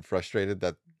angry and frustrated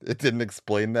that it didn't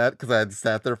explain that because I had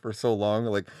sat there for so long.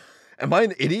 Like, am I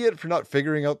an idiot for not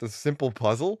figuring out this simple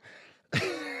puzzle?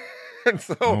 And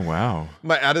so Oh wow.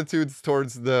 my attitudes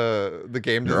towards the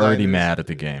game You're already designers, mad at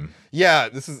the game. yeah,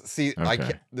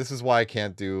 Okay. this is why I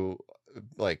can't do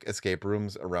like escape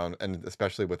rooms around, and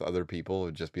especially with other people, it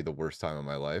would just be the worst time of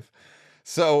my life.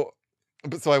 So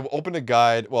so I opened a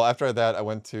guide. Well, after that I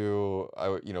went to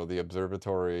the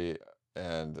observatory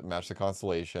and matched the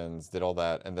constellations, did all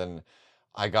that, and then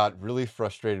I got really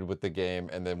frustrated with the game,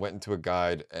 and then went into a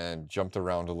guide and jumped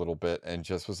around a little bit and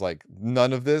just was like,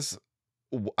 none of this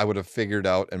I would have figured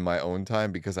out in my own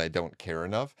time because I don't care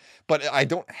enough. But I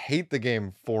don't hate the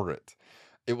game for it.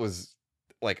 It was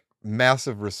like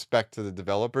massive respect to the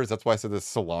developers. That's why I said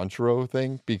this cilantro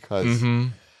thing, because Mm-hmm.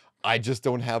 I just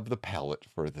don't have the palate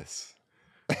for this.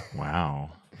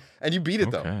 Wow. And you beat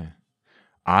it though. Okay.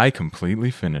 I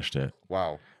completely finished it.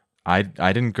 Wow. I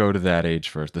didn't go to that age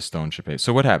first, the stone ship age.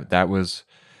 So what happened? That was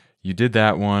you did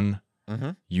that one.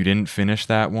 Mm-hmm. You didn't finish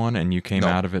that one, and you came No.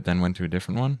 out of it, then went to a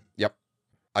different one. Yep.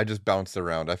 I just bounced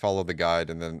around. I followed the guide,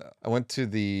 and then I went to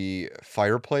the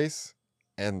fireplace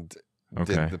and did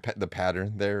Okay. the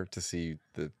pattern there to see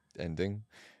the ending.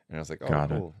 And I was like, "Oh,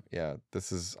 Got it. cool. Yeah,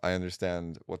 I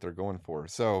understand what they're going for."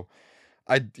 So,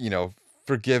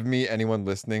 forgive me anyone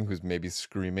listening who's maybe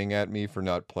screaming at me for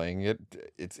not playing it.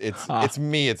 It's Ha.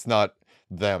 me, it's not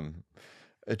them.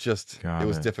 It Got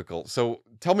was it. difficult. So,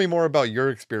 tell me more about your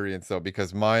experience though,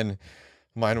 because mine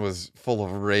was full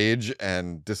of rage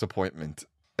and disappointment.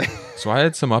 So I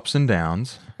had some ups and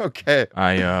downs. Okay.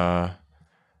 I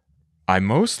I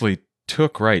mostly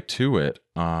took right to it.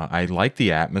 I like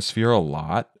the atmosphere a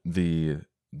lot. The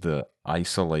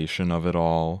isolation of it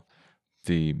all,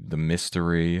 the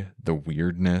mystery, the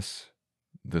weirdness,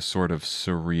 the sort of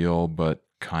surreal but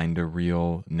kind of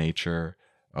real nature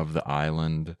of the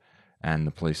island and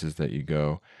the places that you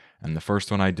go. And the first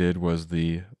one I did was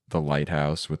the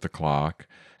lighthouse with the clock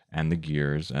and the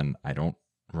gears, and I don't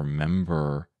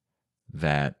remember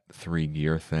that three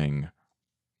gear thing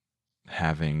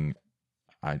having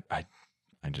I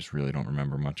I just really don't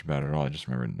remember much about it at all. I just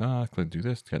remember, click do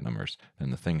this, get numbers.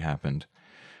 Then the thing happened.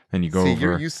 Then you go See,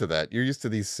 you're over. used to that. You're used to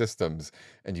these systems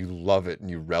and you love it and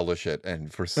you relish it.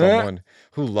 And for Eh. someone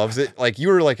who loves it, like you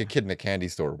were like a kid in a candy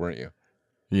store, weren't you?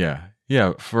 Yeah,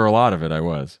 yeah. For a lot of it, I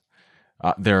was.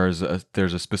 There's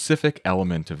a specific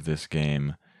element of this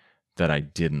game that I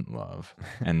didn't love,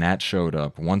 and that showed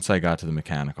up once I got to the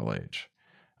mechanical age,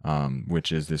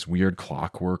 which is this weird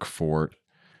clockwork fort,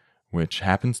 which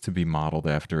happens to be modeled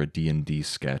after a D&D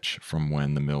sketch from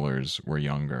when the Millers were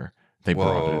younger. They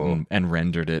brought it Whoa. and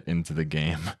rendered it into the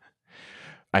game.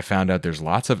 I found out there's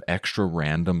lots of extra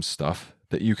random stuff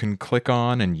that you can click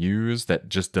on and use that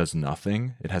just does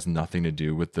nothing. It has nothing to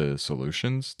do with the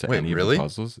solutions to Wait, any of the really?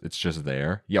 puzzles. It's just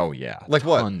there. Yo, yeah, Like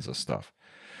what? tons of stuff.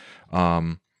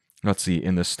 Um, let's see,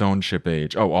 in the stone ship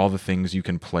age, all the things you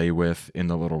can play with in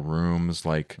the little rooms,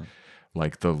 like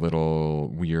the little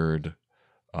weird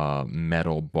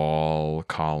metal ball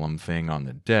column thing on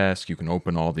the desk. You can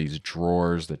open all these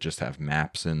drawers that just have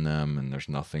maps in them and there's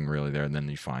nothing really there. And then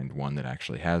you find one that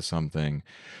actually has something.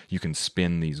 You can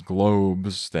spin these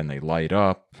globes, then they light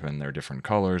up and they're different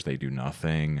colors. They do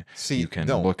nothing. You See, can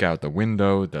no. look out the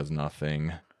window, it does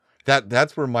nothing.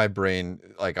 That's where my brain,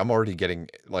 like, I'm already getting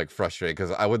like frustrated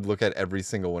because I would look at every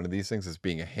single one of these things as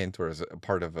being a hint or as a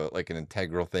part of like an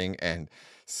integral thing, and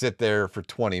sit there for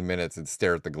 20 minutes and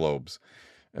stare at the globes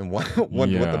and what the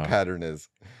Yeah. pattern is.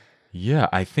 Yeah,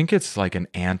 I think it's like an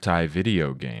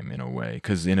anti-video game in a way,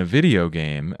 because in a video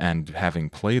game, and having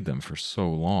played them for so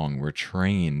long, we're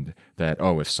trained that,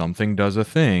 oh, if something does a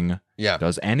thing, Yeah,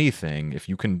 does anything, if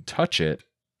you can touch it,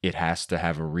 it has to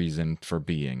have a reason for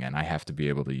being, and I have to be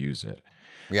able to use it.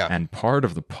 yeah. And part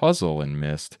of the puzzle in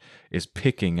Myst is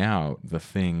picking out the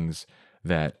things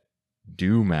that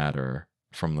do matter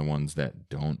from the ones that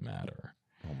don't matter.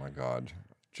 Oh my god,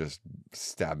 just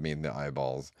stab me in the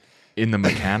eyeballs. In the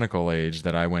mechanical age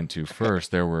that I went to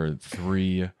first, there were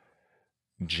 3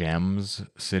 gems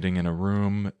sitting in a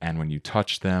room, and when you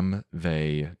touch them,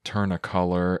 they turn a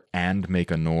color and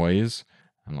make a noise.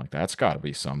 I'm like, that's got to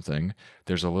be something.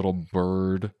 There's a little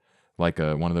bird, like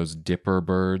one of those dipper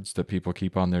birds that people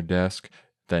keep on their desk.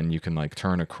 Then you can like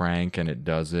turn a crank and it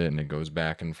does it and it goes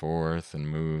back and forth and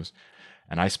moves.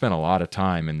 And I spent a lot of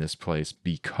time in this place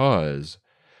because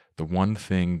the one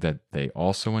thing that they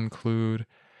also include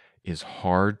is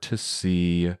hard to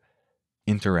see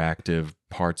interactive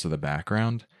parts of the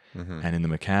background. Hmm. And in the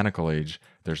mechanical age,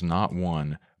 there's not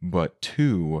one, but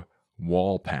 2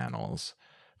 wall panels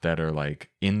that are like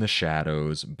in the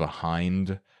shadows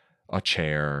behind a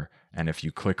chair. And if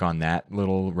you click on that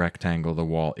little rectangle of the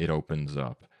wall, it opens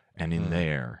up. And in Mm,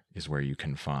 there is where you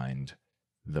can find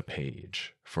the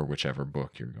page for whichever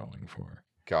book you're going for.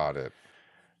 got it.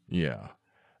 Yeah.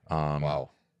 Um,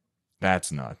 Wow.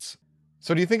 that's nuts.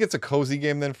 So do you think it's a cozy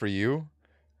game then for you?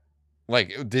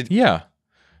 Like, did Yeah.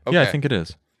 Yeah, I okay? think it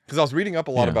is. Because I was reading up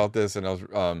a lot Yeah. about this, and I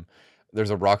was there's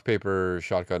a rock paper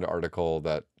shotgun article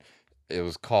that it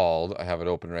was called. I have it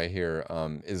open right here.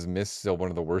 Is Myst still one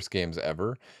of the worst games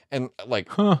ever? And like,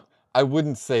 Huh. I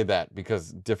wouldn't say that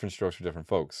because different strokes for different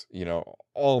folks. You know,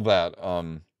 all that.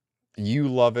 You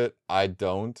love it. I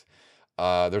don't.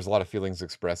 There's a lot of feelings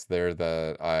expressed there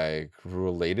that I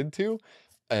related to.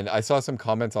 And I saw some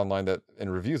comments online that in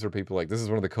reviews where people like, this is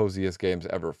one of the coziest games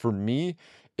ever. For me,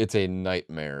 it's a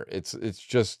nightmare. It's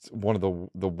just one of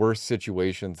the worst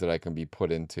situations that I can be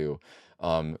put into.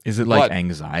 Is it like But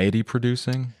anxiety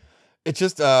producing? it's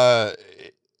just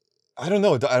I don't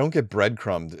know. I don't get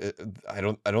breadcrumbed. I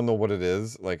don't know what it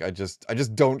is. Like I just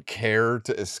don't care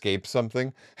to escape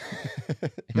something.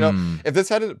 You know, Hmm. if this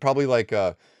had probably like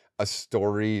a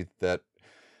story that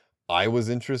I was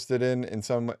interested in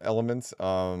some elements,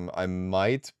 I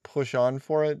might push on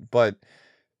for it. But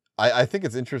I think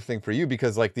it's interesting for you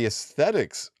because like the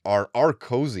aesthetics are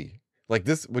cozy. Like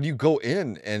this, when you go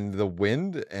in and the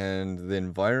wind and the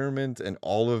environment and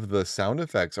all of the sound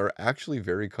effects are actually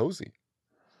very cozy.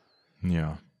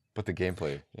 Yeah. But the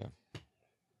gameplay, yeah.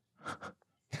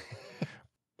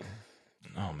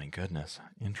 Oh my goodness.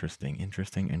 Interesting.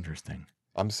 Interesting. Interesting.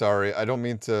 I'm sorry. I don't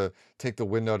mean to take the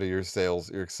wind out of your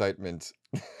sails, your excitement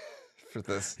for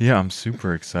this. Yeah, I'm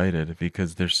super excited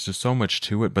because there's just so much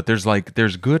to it, but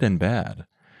there's good and bad,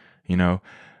 you know?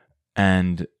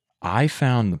 And I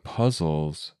found the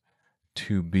puzzles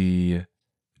to be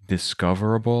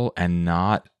discoverable and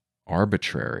not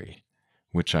arbitrary,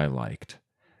 which I liked.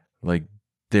 Like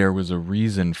there was a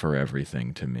reason for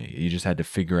everything to me. You just had to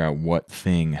figure out what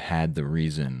thing had the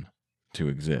reason to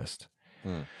exist.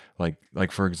 Hmm.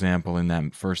 Like for example, in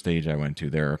that first stage I went to,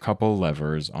 there are a couple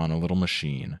levers on a little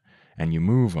machine, and you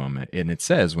move them, and it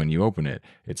says when you open it,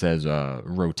 it says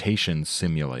rotation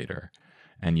simulator,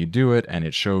 and you do it, and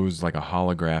it shows like a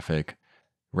holographic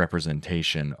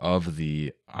representation of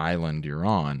the island you're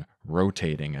on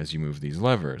rotating as you move these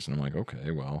levers. And I'm like,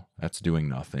 okay, well, that's doing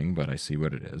nothing, but I see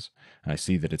what it is. And I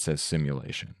see that it says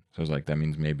simulation. So I was like, that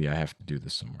means maybe I have to do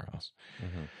this somewhere else.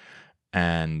 Hmm.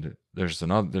 And there's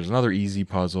another easy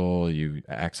puzzle. You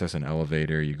access an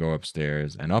elevator, you go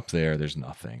upstairs, and up there's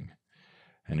nothing.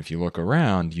 And if you look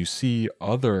around, you see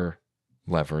other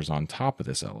levers on top of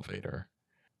this elevator.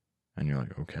 And you're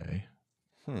like, okay,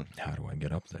 Hmm. how do I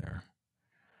get up there?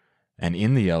 And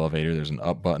in the elevator, there's an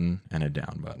up button and a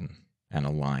down button and a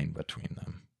line between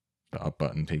them. The up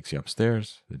button takes you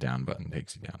upstairs, the down button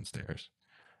takes you downstairs.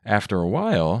 After a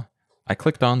while, I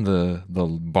clicked on the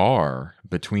bar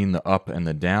between the up and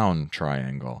the down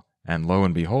triangle, and lo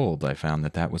and behold, I found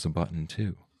that that was a button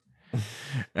too.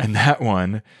 And that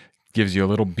one gives you a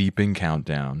little beeping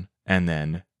countdown and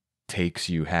then takes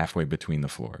you halfway between the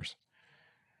floors.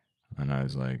 And I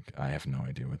was like, I have no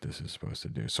idea what this is supposed to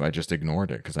do. So I just ignored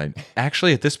it because I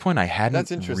actually, at this point, I hadn't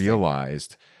That's interesting.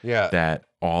 realized Yeah. that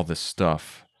all the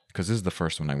stuff, because this is the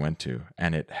first one I went to,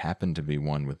 and it happened to be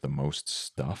one with the most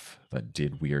stuff that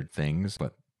did weird things,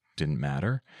 but didn't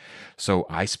matter. So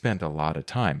I spent a lot of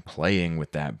time playing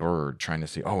with that bird, trying to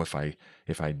see, oh, if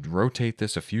I rotate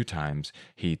this a few times,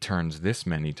 he turns this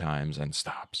many times and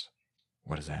stops.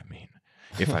 What does that mean?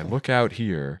 If I look out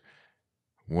here,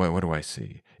 what do I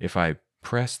see? if I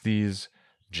press these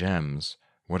gems,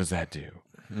 what does that do?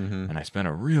 Mm-hmm. And I spent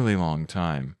a really long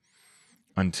time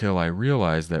until I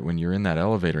realized that when you're in that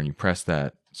elevator and you press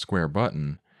that square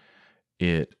button,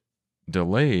 it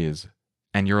delays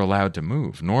and you're allowed to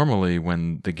move. Normally,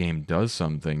 when the game does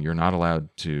something, you're not allowed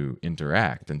to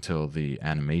interact until the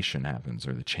animation happens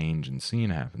or the change in scene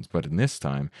happens. But in this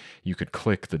time, you could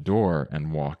click the door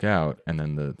and walk out, and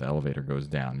then the elevator goes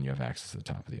down and you have access to the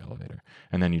top of the elevator.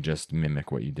 And then you just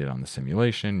mimic what you did on the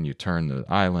simulation. You turn the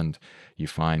island, you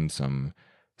find some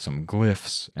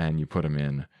glyphs, and you put them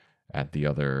in at the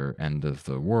other end of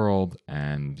the world,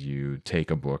 and you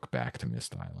take a book back to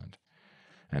Myst Island.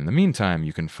 And in the meantime,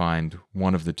 you can find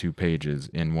one of the 2 pages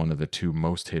in one of the 2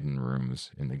 most hidden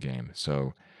rooms in the game.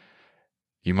 So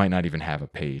you might not even have a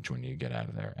page when you get out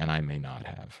of there, and I may not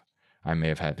have. I may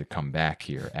have had to come back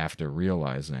here after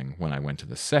realizing when I went to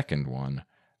the second one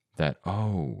that,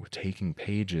 taking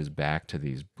pages back to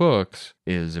these books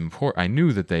is important. I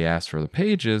knew that they asked for the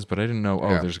pages, but I didn't know,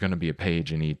 there's going to be a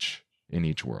page in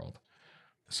each world.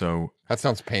 So that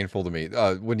sounds painful to me.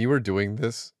 When you were doing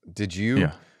this, did you...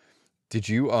 Yeah. Did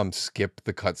you skip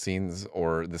the cutscenes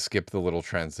or skip the little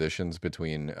transitions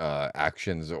between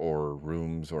actions or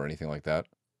rooms or anything like that?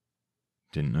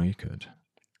 Didn't know you could.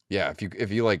 Yeah, if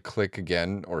you like click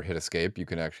again or hit escape, you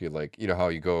can actually, like, you know how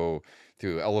you go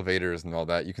through elevators and all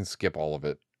that, you can skip all of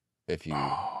it if you...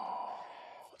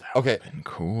 That would have been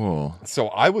cool. So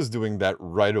I was doing that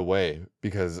right away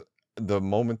because the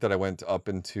moment that I went up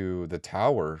into the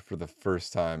tower for the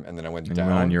first time and then I went And down...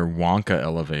 you went on your Wonka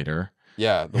elevator.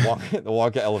 Yeah, the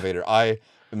Wonka elevator. I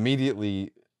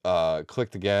immediately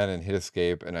clicked again and hit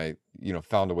escape, and I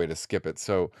found a way to skip it.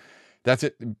 So that's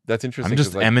it. That's interesting. I'm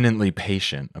just eminently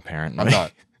patient, apparently.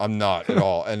 I'm not at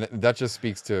all, and that just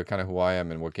speaks to kind of who I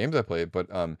am and what games I play. But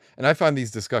and I find these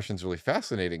discussions really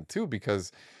fascinating too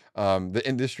because the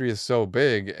industry is so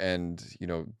big, and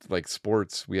like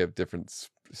sports, we have different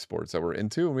sports that we're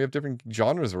into, and we have different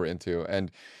genres we're into,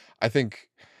 and I think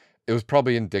it was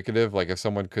probably indicative, like if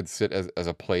someone could sit as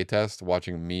a play test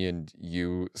watching me and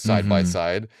you side by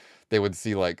side, they would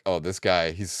see like, oh, this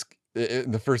guy, he's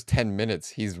in the first 10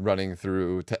 minutes, he's running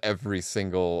through to every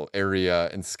single area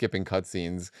and skipping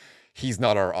cutscenes. He's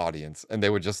not our audience. And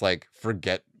they would just like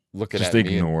forget looking at me.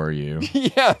 Just ignore you.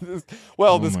 Yeah.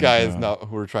 This guy is not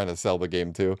who we're trying to sell the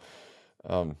game to.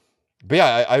 But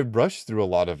yeah, I rushed through a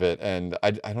lot of it, and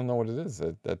I don't know what it is.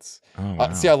 That's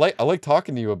see, I like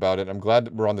talking to you about it. I'm glad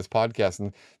that we're on this podcast,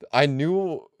 and I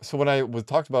knew. So when I was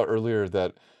talked about earlier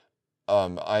that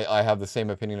I have the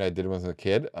same opinion I did when I was a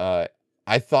kid.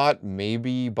 I thought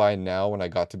maybe by now, when I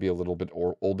got to be a little bit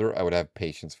older, I would have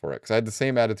patience for it because I had the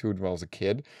same attitude when I was a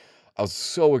kid. I was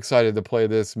so excited to play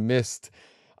this Myst.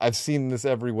 I've seen this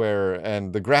everywhere,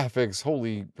 and the graphics,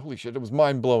 holy shit, it was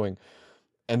mind blowing.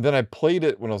 And then I played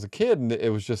it when I was a kid, and it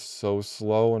was just so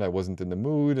slow, and I wasn't in the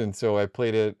mood. And so I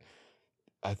played it,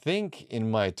 I think,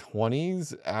 in my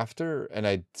 20s after, and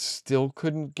I still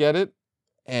couldn't get it.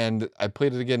 And I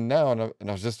played it again now, and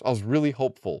I was really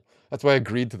hopeful. That's why I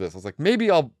agreed to this. I was like, maybe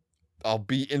I'll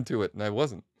be into it, and I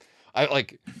wasn't. I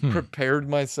like prepared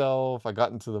myself. I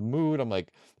got into the mood. I'm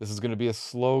like, this is gonna be a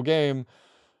slow game.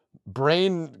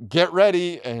 Brain, get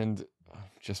ready, and I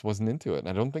just wasn't into it. And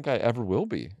I don't think I ever will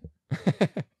be.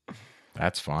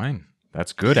 That's fine.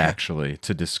 That's good, actually,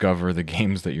 to discover the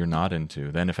games that you're not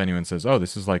into. Then if anyone says, oh,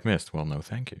 this is like Myst, well, no,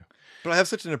 thank you. But I have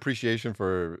such an appreciation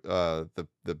for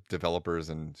the developers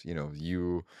and,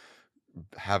 you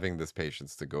having this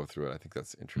patience to go through it. I think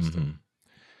that's interesting.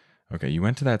 Okay, you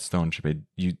went to that stone ship.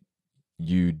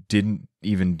 You didn't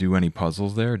even do any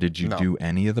puzzles there? Did you do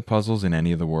any of the puzzles in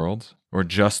any of the worlds? Or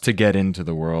just to get into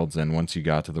the worlds, and once you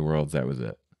got to the worlds, that was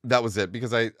it? That was it,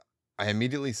 because I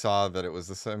immediately saw that it was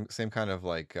the same kind of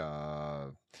like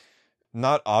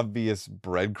not obvious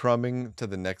breadcrumbing to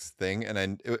the next thing,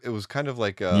 and it was kind of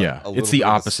like it's the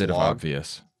opposite of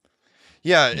obvious.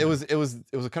 Yeah, it was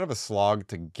a kind of a slog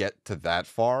to get to that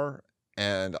far,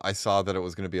 and I saw that it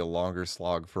was going to be a longer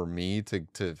slog for me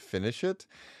to finish it,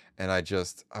 and I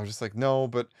was just like, no,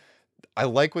 but I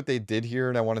like what they did here,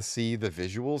 and I want to see the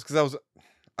visuals because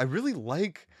I really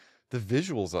like the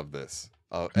visuals of this.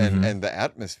 And the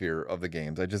atmosphere of the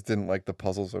games. I just didn't like the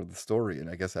puzzles or the story, and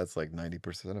I guess that's like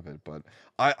 90% of it. But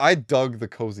I dug the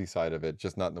cozy side of it,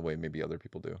 just not in the way maybe other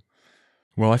people do.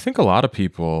 Well, I think a lot of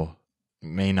people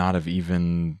may not have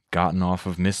even gotten off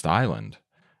of Myst Island.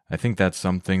 I think that's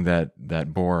something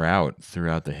that bore out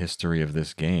throughout the history of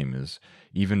this game, is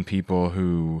even people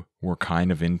who were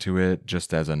kind of into it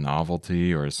just as a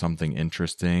novelty or as something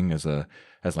interesting, as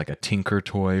like a tinker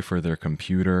toy for their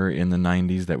computer in the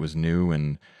 90s that was new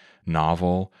and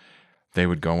novel. they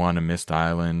would go on a Myst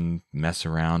Island, mess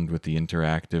around with the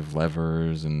interactive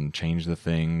levers and change the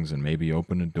things and maybe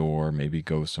open a door, maybe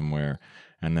go somewhere,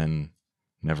 and then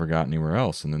never got anywhere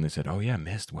else. And then they said, oh yeah,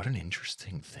 Myst, what an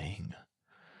interesting thing.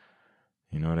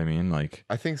 You know what I mean? Like,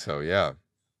 I think so, yeah.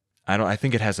 I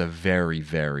think it has a very,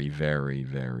 very, very,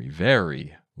 very,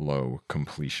 very low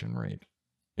completion rate,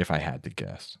 if I had to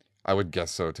guess. I would guess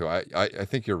so too. I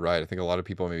think you're right. I think a lot of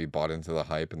people maybe bought into the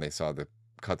hype and they saw the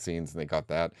cutscenes and they got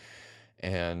that.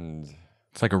 And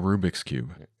it's like a Rubik's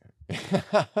Cube.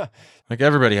 Like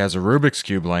everybody has a Rubik's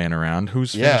Cube laying around.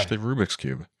 Who's finished a Rubik's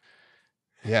Cube?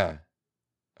 Yeah.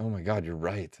 Oh my God, you're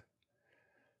right.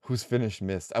 Who's finished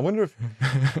Myst? I wonder if,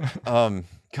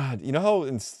 God, you know how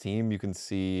in Steam you can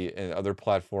see in other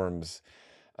platforms,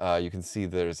 you can see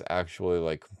there's actually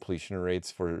like completion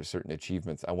rates for certain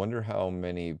achievements. I wonder how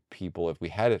many people, if we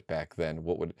had it back then,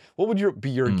 what would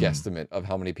be your guesstimate of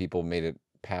how many people made it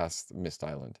past Myst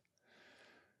Island?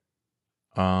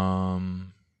 Past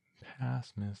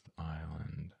Myst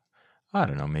Island. I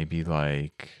don't know, maybe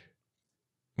like,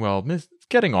 well,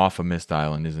 getting off of Myst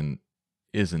Island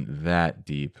isn't that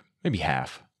deep. Maybe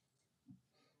half.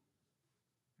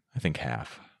 I think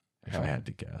half, if I had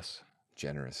to guess.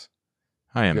 Generous.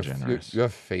 I am generous. You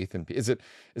have faith in... Is it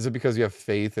because you have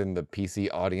faith in the PC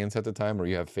audience at the time, or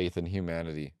you have faith in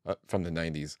humanity from the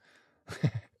 90s?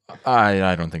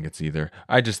 I don't think it's either.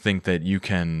 I just think that you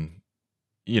can,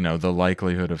 the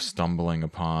likelihood of stumbling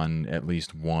upon at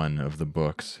least one of the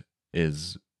books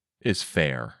is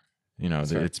fair.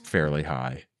 It's fairly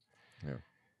high. Yeah.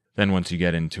 Then once you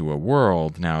get into a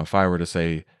world, now if I were to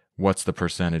say, what's the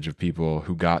percentage of people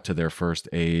who got to their first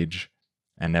age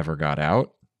and never got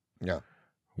out? Yeah.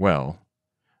 Well,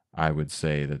 I would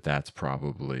say that that's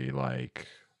probably like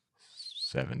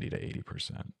 70 to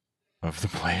 80% of the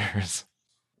players.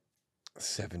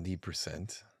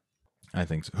 70%? I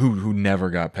think so. Who never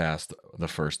got past the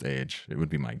first age? It would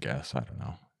be my guess. I don't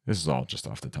know. This is all just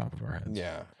off the top of our heads.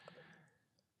 Yeah.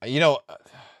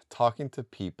 Talking to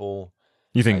people...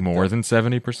 You think more than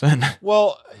 70%?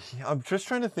 Well, I'm just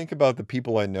trying to think about the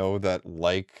people I know that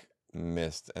like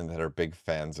Myst and that are big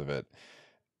fans of it.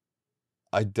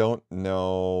 I don't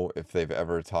know if they've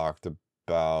ever talked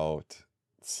about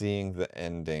seeing the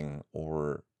ending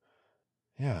or...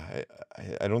 Yeah,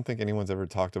 I don't think anyone's ever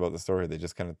talked about the story. They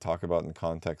just kind of talk about it in the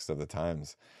context of the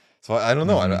times. So I don't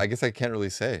know. I guess I can't really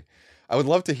say. I would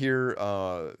love to hear,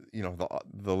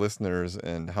 the listeners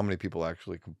and how many people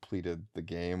actually completed the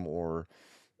game, or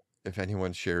if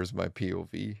anyone shares my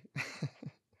POV.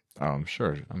 Oh, I'm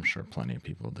sure plenty of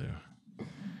people do.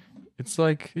 It's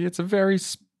like, it's a very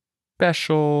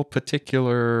special,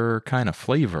 particular kind of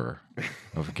flavor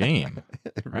of game.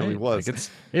 It really was. Like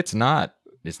it's not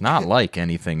like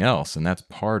anything else, and that's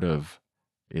part of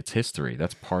its history.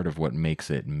 That's part of what makes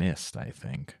it Myst, I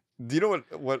think. Do you know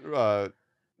what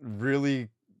really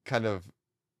kind of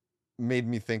made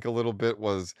me think a little bit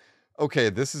was, okay,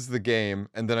 this is the game,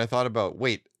 and then I thought about,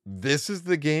 wait, this is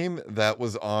the game that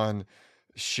was on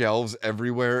shelves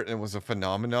everywhere and it was a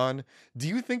phenomenon. Do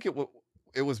you think it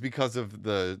was because of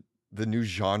the new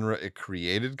genre it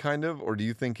created, kind of, or do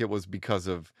you think it was because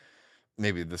of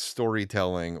maybe the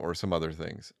storytelling or some other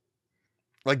things?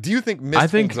 Like, do you think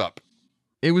Myst holds up?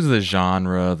 It was the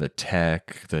genre, the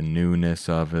tech, the newness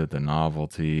of it, the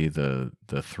novelty, the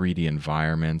 3D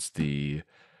environments, the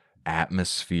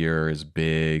atmosphere is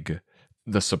big,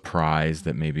 the surprise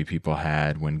that maybe people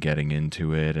had when getting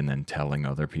into it and then telling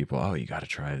other people, oh, you got to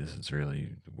try this. It's a really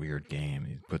weird game.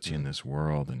 It puts you in this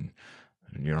world and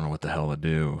you don't know what the hell to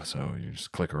do. So you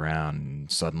just click around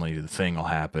and suddenly the thing will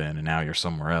happen and now you're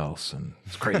somewhere else and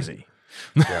it's crazy.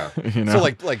 Yeah. So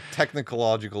like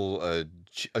technological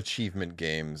achievement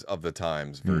games of the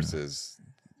times versus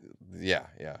yeah.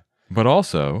 But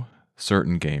also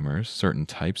certain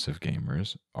types of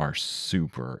gamers are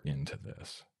super into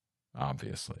this.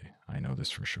 Obviously, I know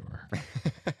this for sure.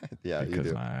 Yeah, because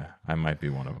you do. I might be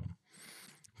one of them.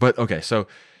 But okay, so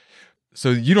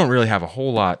you don't really have a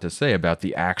whole lot to say about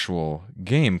the actual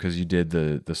game because you did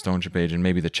the Stone Chip Age and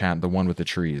maybe the one with the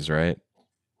trees, right?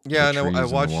 Yeah, and I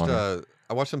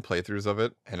watched some playthroughs of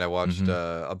it, and I watched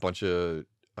a bunch of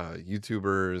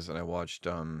YouTubers, and I watched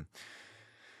a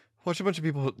bunch of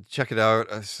people check it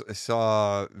out. I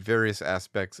saw various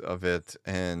aspects of it,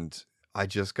 and I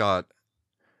just got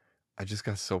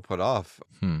so put off.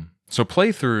 So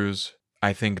playthroughs,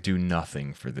 I think, do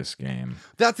nothing for this game.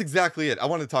 That's exactly it. I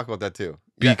want to talk about that too.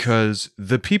 Because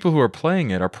the people who are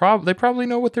playing it they probably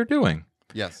know what they're doing.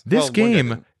 Yes. This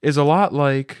game is a lot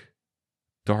like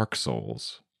Dark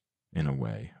Souls in a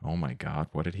way. Oh my God,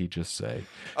 what did he just say?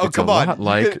 Oh, It's a come on. lot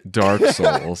like Dark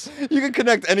Souls. You can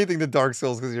connect anything to Dark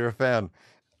Souls because you're a fan.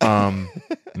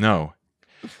 No,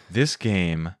 this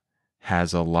game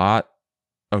has a lot.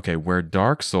 Okay, where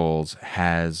Dark Souls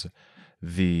has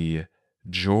the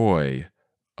joy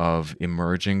of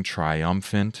emerging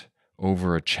triumphant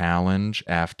over a challenge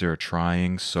after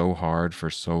trying so hard for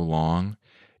so long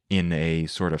in a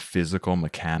sort of physical,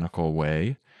 mechanical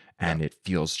way. Yeah. And it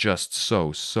feels just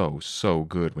so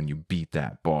good when you beat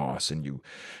that boss and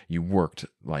you worked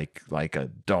like a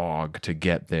dog to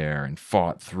get there and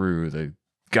fought through the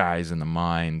guys in the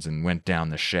mines and went down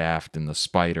the shaft and the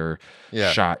spider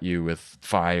Yeah. shot you with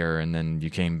fire and then you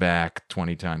came back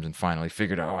 20 times and finally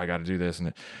figured out, oh, I got to do this.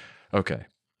 And okay,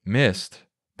 Myst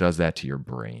does that to your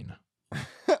brain.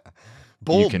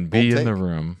 You can Bold be in the take.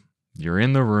 room. You're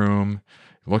in the room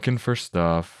looking for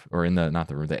stuff, or in the not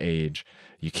the room, the age.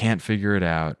 You can't figure it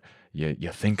out. You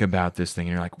think about this thing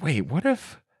and you're like, wait, what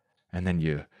if? And then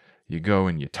you go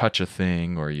and you touch a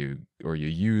thing or you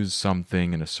use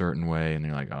something in a certain way and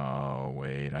you're like, oh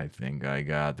wait, I think I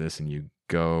got this. And you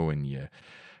go and you,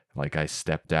 like, I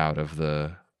stepped out of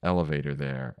the elevator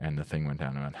there and the thing went down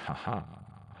and I went, haha.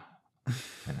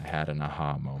 And I had an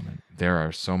aha moment. There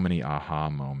are so many aha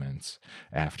moments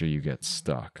after you get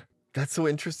stuck. That's so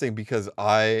interesting because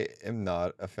I am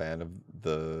not a fan of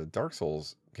the Dark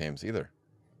Souls games either.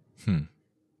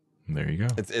 There you go.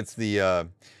 It's the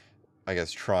I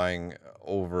guess trying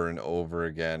over and over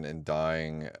again and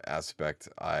dying aspect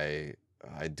I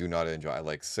do not enjoy. I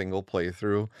like single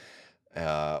playthrough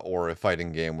or a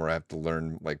fighting game where I have to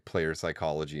learn like player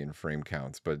psychology and frame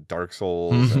counts. But Dark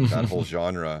Souls and that whole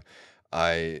genre,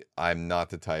 I'm not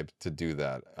the type to do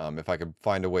that. If I could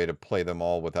find a way to play them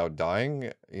all without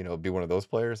dying, be one of those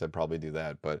players, I'd probably do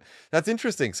that. But that's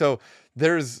interesting. So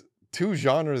there's two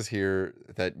genres here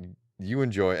that you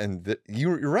enjoy, and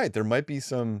you're right. There might be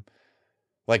some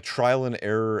like trial and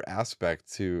error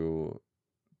aspect to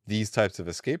these types of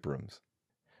escape rooms.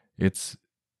 It's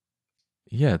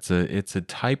yeah, it's a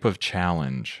type of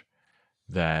challenge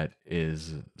that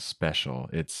is special.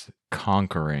 It's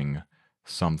conquering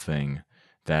something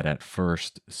that at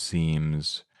first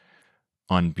seems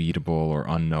unbeatable or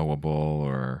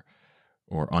unknowable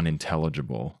or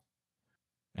unintelligible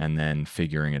and then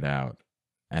figuring it out.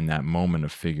 And that moment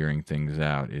of figuring things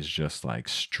out is just like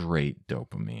straight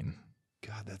dopamine.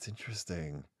 God, that's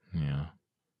interesting. Yeah.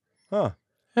 Huh.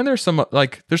 And there's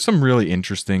some really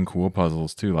interesting, cool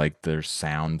puzzles too. Like there's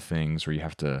sound things where you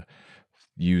have to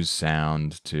use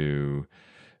sound to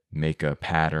make a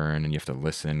pattern, and you have to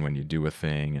listen when you do a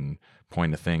thing and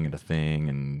point a thing at a thing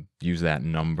and use that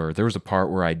number. There was a part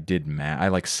where I did math. I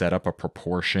like set up a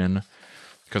proportion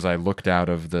because I looked out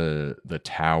of the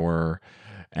tower,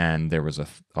 and there was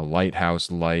a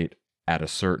lighthouse light at a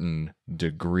certain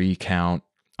degree count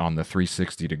on the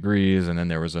 360 degrees, and then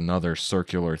there was another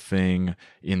circular thing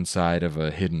inside of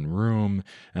a hidden room,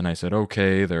 and I said,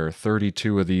 okay, there are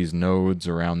 32 of these nodes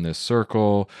around this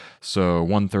circle, so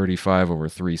 135 over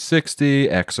 360,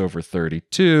 x over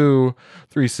 32,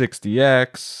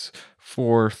 360x,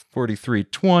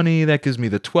 4320, that gives me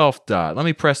the 12th dot. Let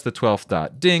me press the 12th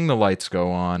dot. Ding, the lights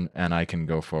go on, and I can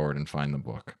go forward and find the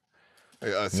book.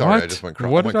 Sorry, What? I just went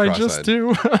What did I just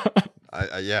do?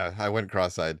 I went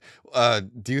cross-eyed.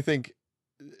 Do you think?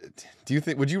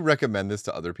 Would you recommend this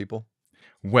to other people?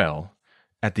 Well,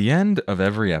 at the end of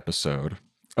every episode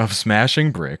of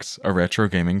Smashing Bricks, a retro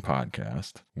gaming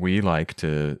podcast, we like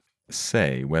to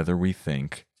say whether we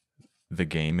think the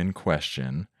game in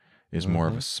question is more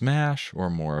of a smash or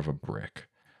more of a brick.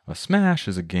 A smash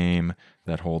is a game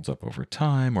that holds up over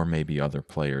time, or maybe other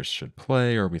players should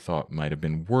play, or we thought might have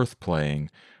been worth playing,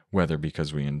 whether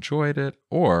because we enjoyed it,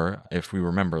 or if we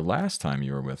remember last time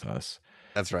you were with us,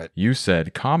 That's right. you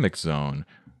said Comic Zone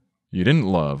you didn't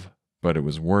love, but it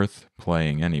was worth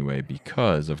playing anyway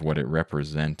because of what it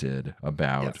represented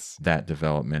about Yes. that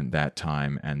development, that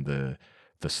time, and the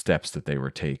steps that they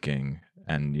were taking,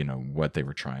 and what they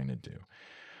were trying to do.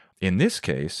 In this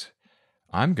case,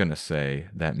 I'm going to say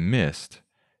that Myst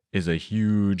is a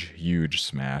huge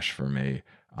smash for me.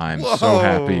 I'm Whoa!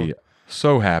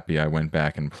 so happy I went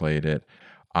back and played it.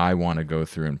 I want to go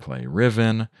through and play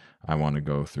Riven. I want to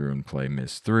go through and play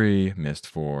Myst 3, Myst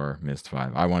 4, Myst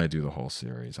 5. I want to do the whole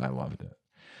series. I loved it.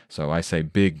 So I say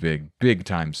big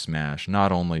time smash,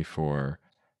 not only for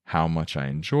how much I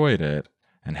enjoyed it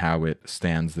and how it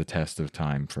stands the test of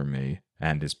time for me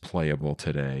and is playable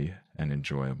today and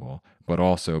enjoyable, but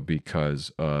also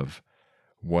because of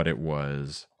what it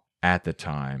was at the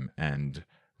time and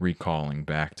recalling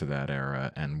back to that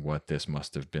era and what this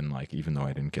must have been like, even though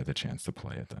I didn't get the chance to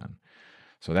play it then.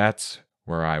 So that's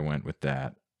where I went with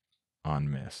that on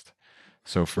Myst.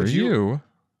 So for Would you? you,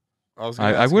 I was I,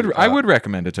 gonna I ask would you. I would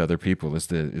recommend it to other people. Is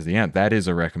the end? That is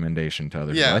a recommendation to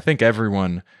other people. I Yeah. think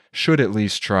everyone should at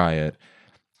least try it.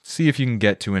 See if you can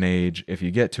get to an age. If you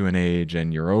get to an age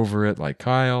and you're over it, like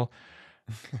Kyle,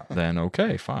 then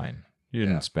okay, fine. You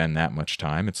didn't Yeah. spend that much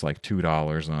time. It's like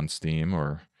 $2 on Steam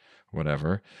or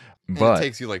whatever. And it But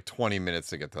takes you like 20 minutes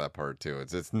to get to that part too.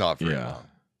 It's not very yeah, long.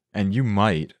 and you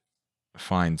might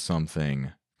find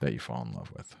something that you fall in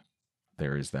love with.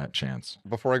 There is that chance.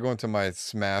 Before I go into my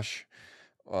Smash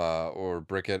or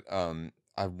Bricket,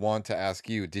 I want to ask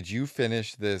you: did you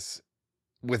finish this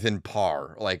within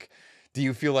par? Like, do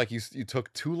you feel like you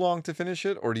took too long to finish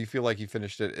it, or do you feel like you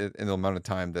finished it in the amount of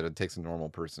time that it takes a normal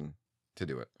person to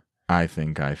do it? I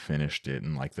think I finished it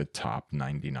in like the top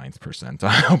 99th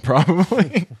percentile,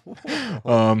 probably.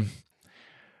 um,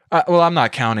 well, I'm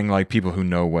not counting like people who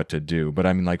know what to do, but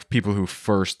I mean like people who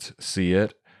first see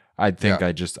it. I think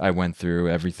Yeah. I went through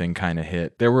everything, kind of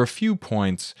hit. There were a few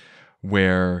points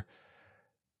where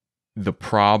the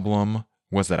problem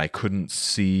was that I couldn't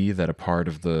see that a part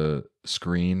of the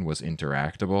screen was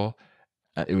interactable.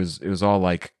 It was all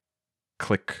like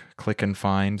click and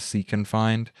find, seek and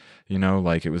find.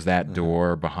 Like it was that Hmm.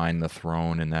 door behind the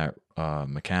throne in that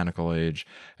mechanical age,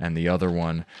 and the other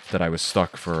one that I was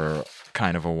stuck for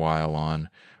kind of a while on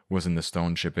was in the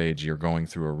stone chip age. You're going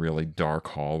through a really dark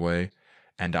hallway.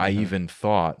 And I Hmm. even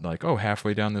thought, like, oh,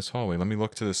 halfway down this hallway, let me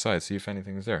look to the side, see if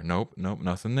anything's there. Nope,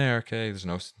 nothing there. Okay,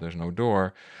 there's no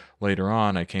door. Later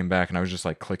on, I came back and I was just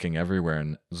like clicking everywhere,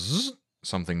 and zzz,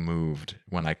 something moved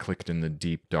when I clicked in the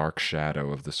deep dark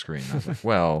shadow of the screen. I was like,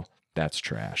 well, that's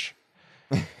trash.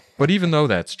 But even though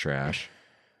that's trash,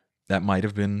 that might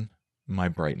have been my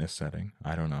brightness setting.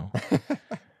 I don't know.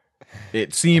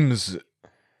 It seems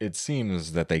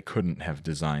that they couldn't have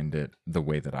designed it the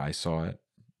way that I saw it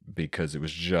because it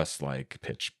was just like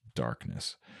pitch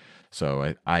darkness.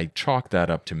 So I chalked that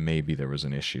up to maybe there was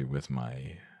an issue with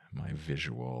my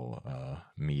visual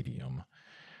medium.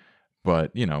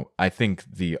 But I think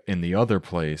in the other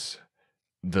place,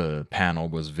 the panel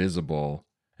was visible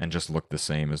and just looked the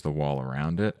same as the wall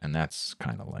around it, and that's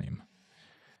kind of lame.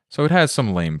 So it has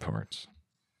some lame parts.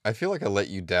 I feel like I let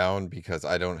you down because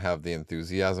I don't have the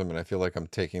enthusiasm, and I feel like I'm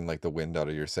taking like the wind out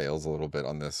of your sails a little bit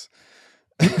on this.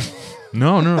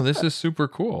 No, no, this is super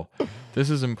cool. This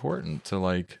is important to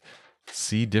like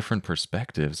see different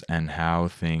perspectives and how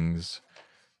things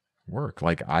work.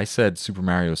 Like I said, Super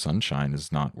Mario Sunshine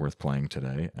is not worth playing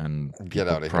today, and Get people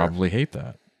out of here. probably hate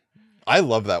that. I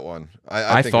love that one. I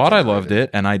I think it's thought I loved underrated.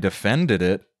 it, and I defended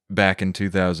it back in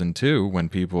 2002 when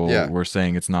people Yeah. were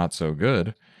saying it's not so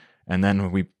good. And then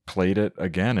when we played it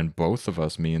again, and both of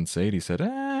us, me and Sadie, said,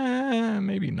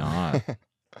 maybe not.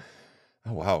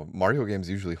 Oh wow, Mario games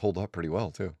usually hold up pretty well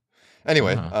too.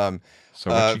 Anyway, Yeah.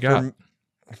 So what you got?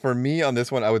 for me on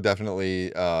this one, I would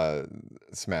definitely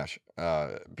Smash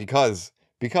because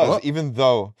Oh, even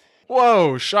though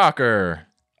whoa, shocker.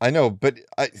 I know, but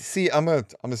I see I'm a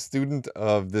student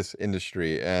of this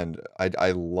industry, and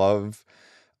I love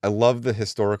the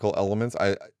historical elements.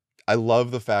 I love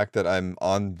the fact that I'm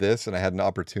on this and I had an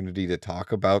opportunity to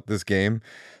talk about this game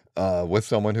with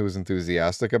someone who was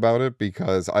enthusiastic about it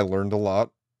because I learned a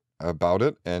lot about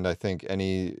it, and I think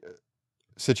any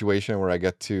situation where I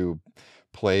get to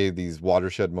play these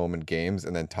watershed moment games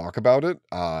and then talk about it,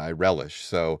 I relish.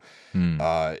 So, Hmm.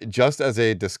 just as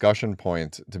a discussion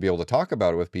point to be able to talk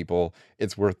about it with people,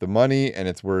 it's worth the money and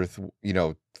it's worth,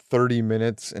 30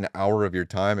 minutes, an hour of your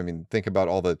time. I mean, think about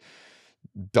all the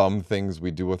dumb things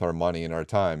we do with our money and our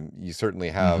time. You certainly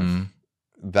have Mm-hmm.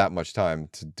 that much time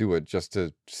to do it just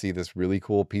to see this really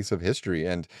cool piece of history.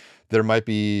 And there might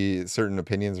be certain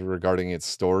opinions regarding its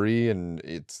story and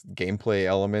its gameplay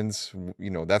elements.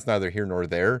 That's neither here nor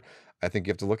there. I think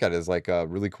you have to look at it as like a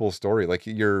really cool story. Like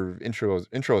your intro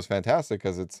is fantastic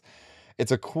because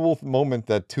it's a cool moment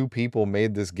that two people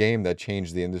made this game that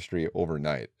changed the industry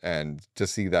overnight. And to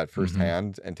see that Mm-hmm.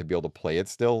 firsthand and to be able to play it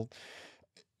still,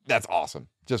 that's awesome.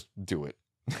 Just do it.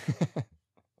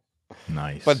 But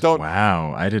Nice. don't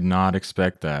Wow. I did not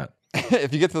expect that.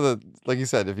 if you get to the like you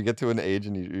said, if you get to an age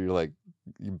and you're like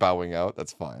you bowing out,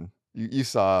 that's fine. You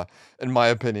saw, in my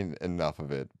opinion, enough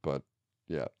of it. But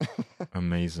yeah,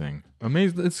 Amazing.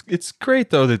 Amazing. It's great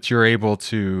though that you're able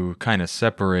to kind of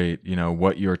separate,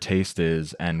 what your taste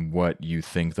is and what you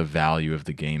think the value of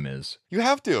the game is. you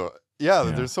have to. Yeah,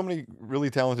 Yeah. there's so many really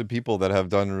talented people that have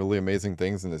done really amazing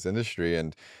things in this industry,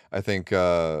 and I think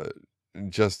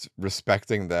just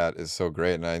respecting that is so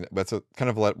great. And that's kind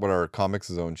of what our Comics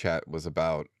Zone chat was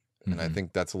about. And I Mm-hmm.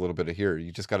 think that's a little bit of here.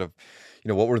 You just gotta,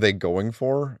 what were they going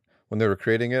for? when they were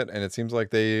creating it, and it seems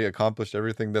like they accomplished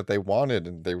everything that they wanted,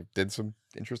 and they did some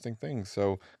interesting things.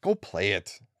 So go play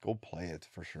it. Go play it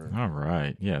for sure. All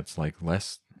right. Yeah, it's like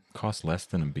costs less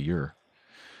than a beer.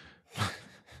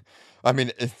 I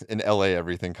mean, in LA,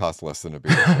 everything costs less than a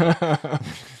beer.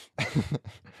 So.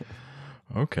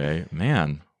 Okay,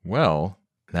 man. Well,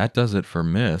 that does it for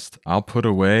Myst. I'll put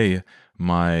away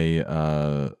my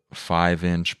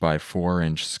 5-inch by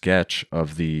 4-inch sketch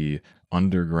of the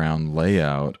underground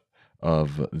layout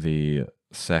of the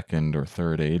second or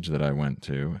third age that I went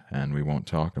to, and we won't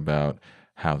talk about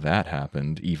how that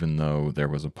happened, even though there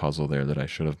was a puzzle there that I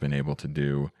should have been able to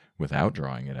do without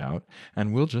drawing it out,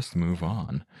 and we'll just move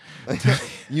on.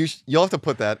 You'll have to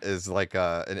put that as like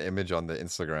an image on the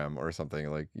Instagram or something,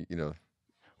 like,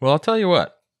 Well, I'll tell you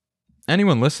what.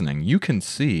 Anyone listening, you can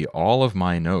see all of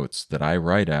my notes that I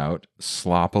write out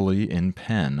sloppily in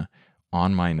pen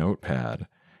on my notepad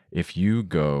if you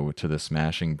go to the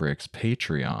Smashing Bricks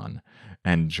Patreon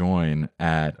and join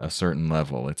at a certain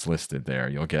level. It's listed there.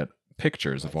 You'll get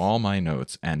pictures of all my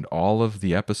notes, and all of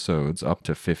the episodes up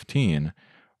to 15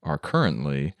 are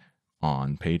currently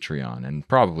on Patreon. And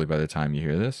probably by the time you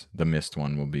hear this, the Myst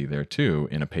one will be there too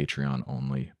in a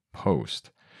Patreon-only post.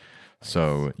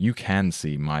 So you can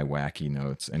see my wacky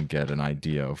notes and get an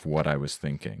idea of what I was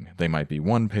thinking. They might be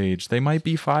 1 page, they might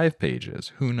be 5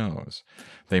 pages, who knows?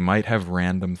 They might have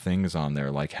random things on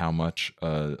there, like how much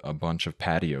a bunch of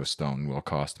patio stone will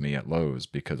cost me at Lowe's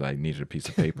because I needed a piece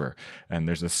of paper, and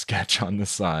there's a sketch on the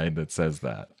side that says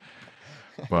that.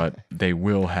 But they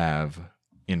will have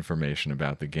information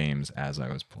about the games as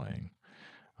I was playing.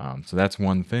 So that's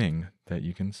one thing that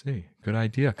you can see. Good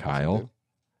idea, Kyle.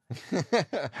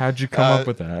 How'd you come up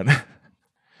with that?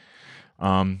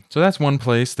 So that's one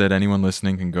place that anyone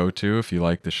listening can go to if you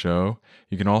like the show.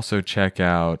 You can also check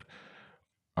out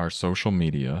our social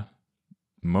media.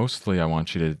 Mostly I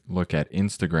want you to look at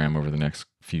Instagram over the next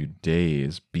few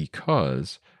days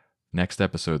because next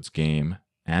episode's game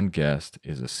and guest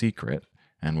is a secret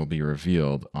and will be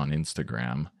revealed on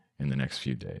Instagram in the next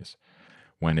few days.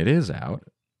 When it is out,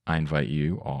 I invite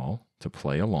you all to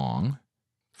play along.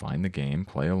 Find the game,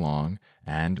 play along,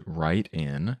 and write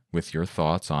in with your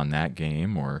thoughts on that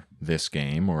game or this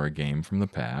game or a game from the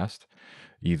past,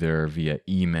 either via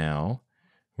email,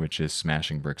 which is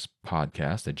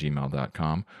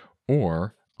smashingbrickspodcast@gmail.com,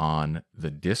 or on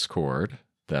the Discord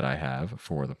that I have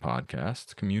for the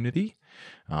podcast community.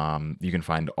 You can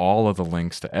find all of the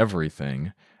links to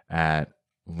everything at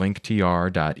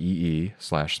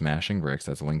linktr.ee/smashingbricks.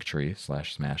 That's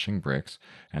linktree/smashingbricks,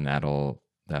 and that'll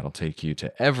take you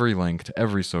to every link, to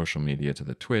every social media, to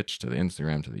the Twitch, to the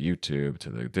Instagram, to the YouTube, to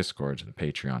the Discord, to the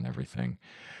Patreon, everything.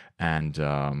 And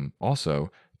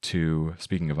also to,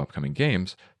 speaking of upcoming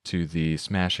games, to the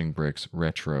Smashing Bricks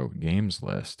Retro Games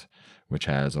list, which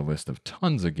has a list of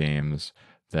tons of games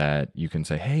that you can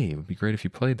say, hey, it would be great if you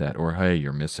played that. Or, hey,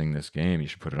 you're missing this game, you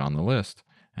should put it on the list.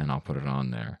 And I'll put it on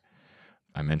there.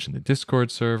 I mentioned the Discord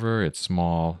server. It's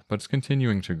small, but it's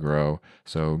continuing to grow.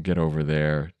 So get over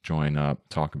there, join up,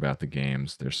 talk about the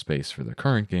games. There's space for the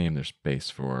current game. There's space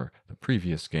for the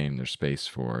previous game. There's space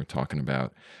for talking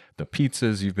about the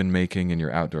pizzas you've been making in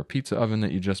your outdoor pizza oven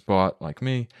that you just bought, like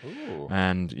me. Ooh.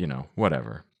 And,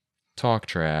 whatever. Talk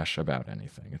trash about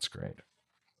anything. It's great.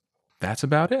 That's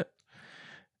about it.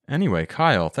 Anyway,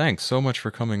 Kyle, thanks so much for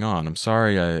coming on. I'm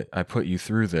sorry I put you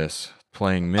through this.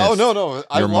 Playing Myst. Oh, no.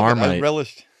 I love it. I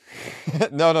relished.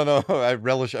 No. I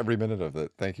relish every minute of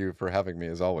it. Thank you for having me,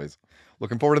 as always.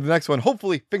 Looking forward to the next one.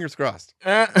 Hopefully, fingers crossed.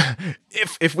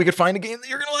 If we could find a game that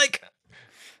you're gonna like.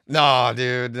 No,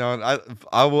 dude. No,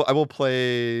 I will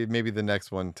play maybe the next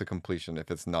one to completion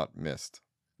if it's not Myst.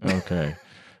 Okay.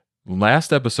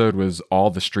 Last episode was all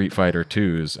the Street Fighter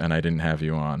 2s, and I didn't have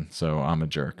you on, so I'm a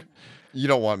jerk. You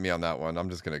don't want me on that one. I'm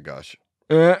just gonna gush.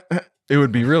 It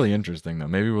would be really interesting, though.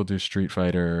 Maybe we'll do Street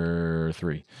Fighter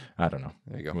 3. I don't know.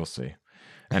 There you go. We'll see.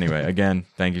 Anyway, again,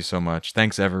 thank you so much.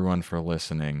 Thanks, everyone, for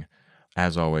listening.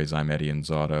 As always, I'm Eddie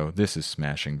Nzotto. This is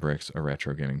Smashing Bricks, a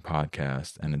retro gaming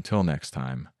podcast. And until next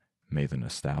time, may the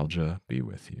nostalgia be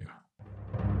with you.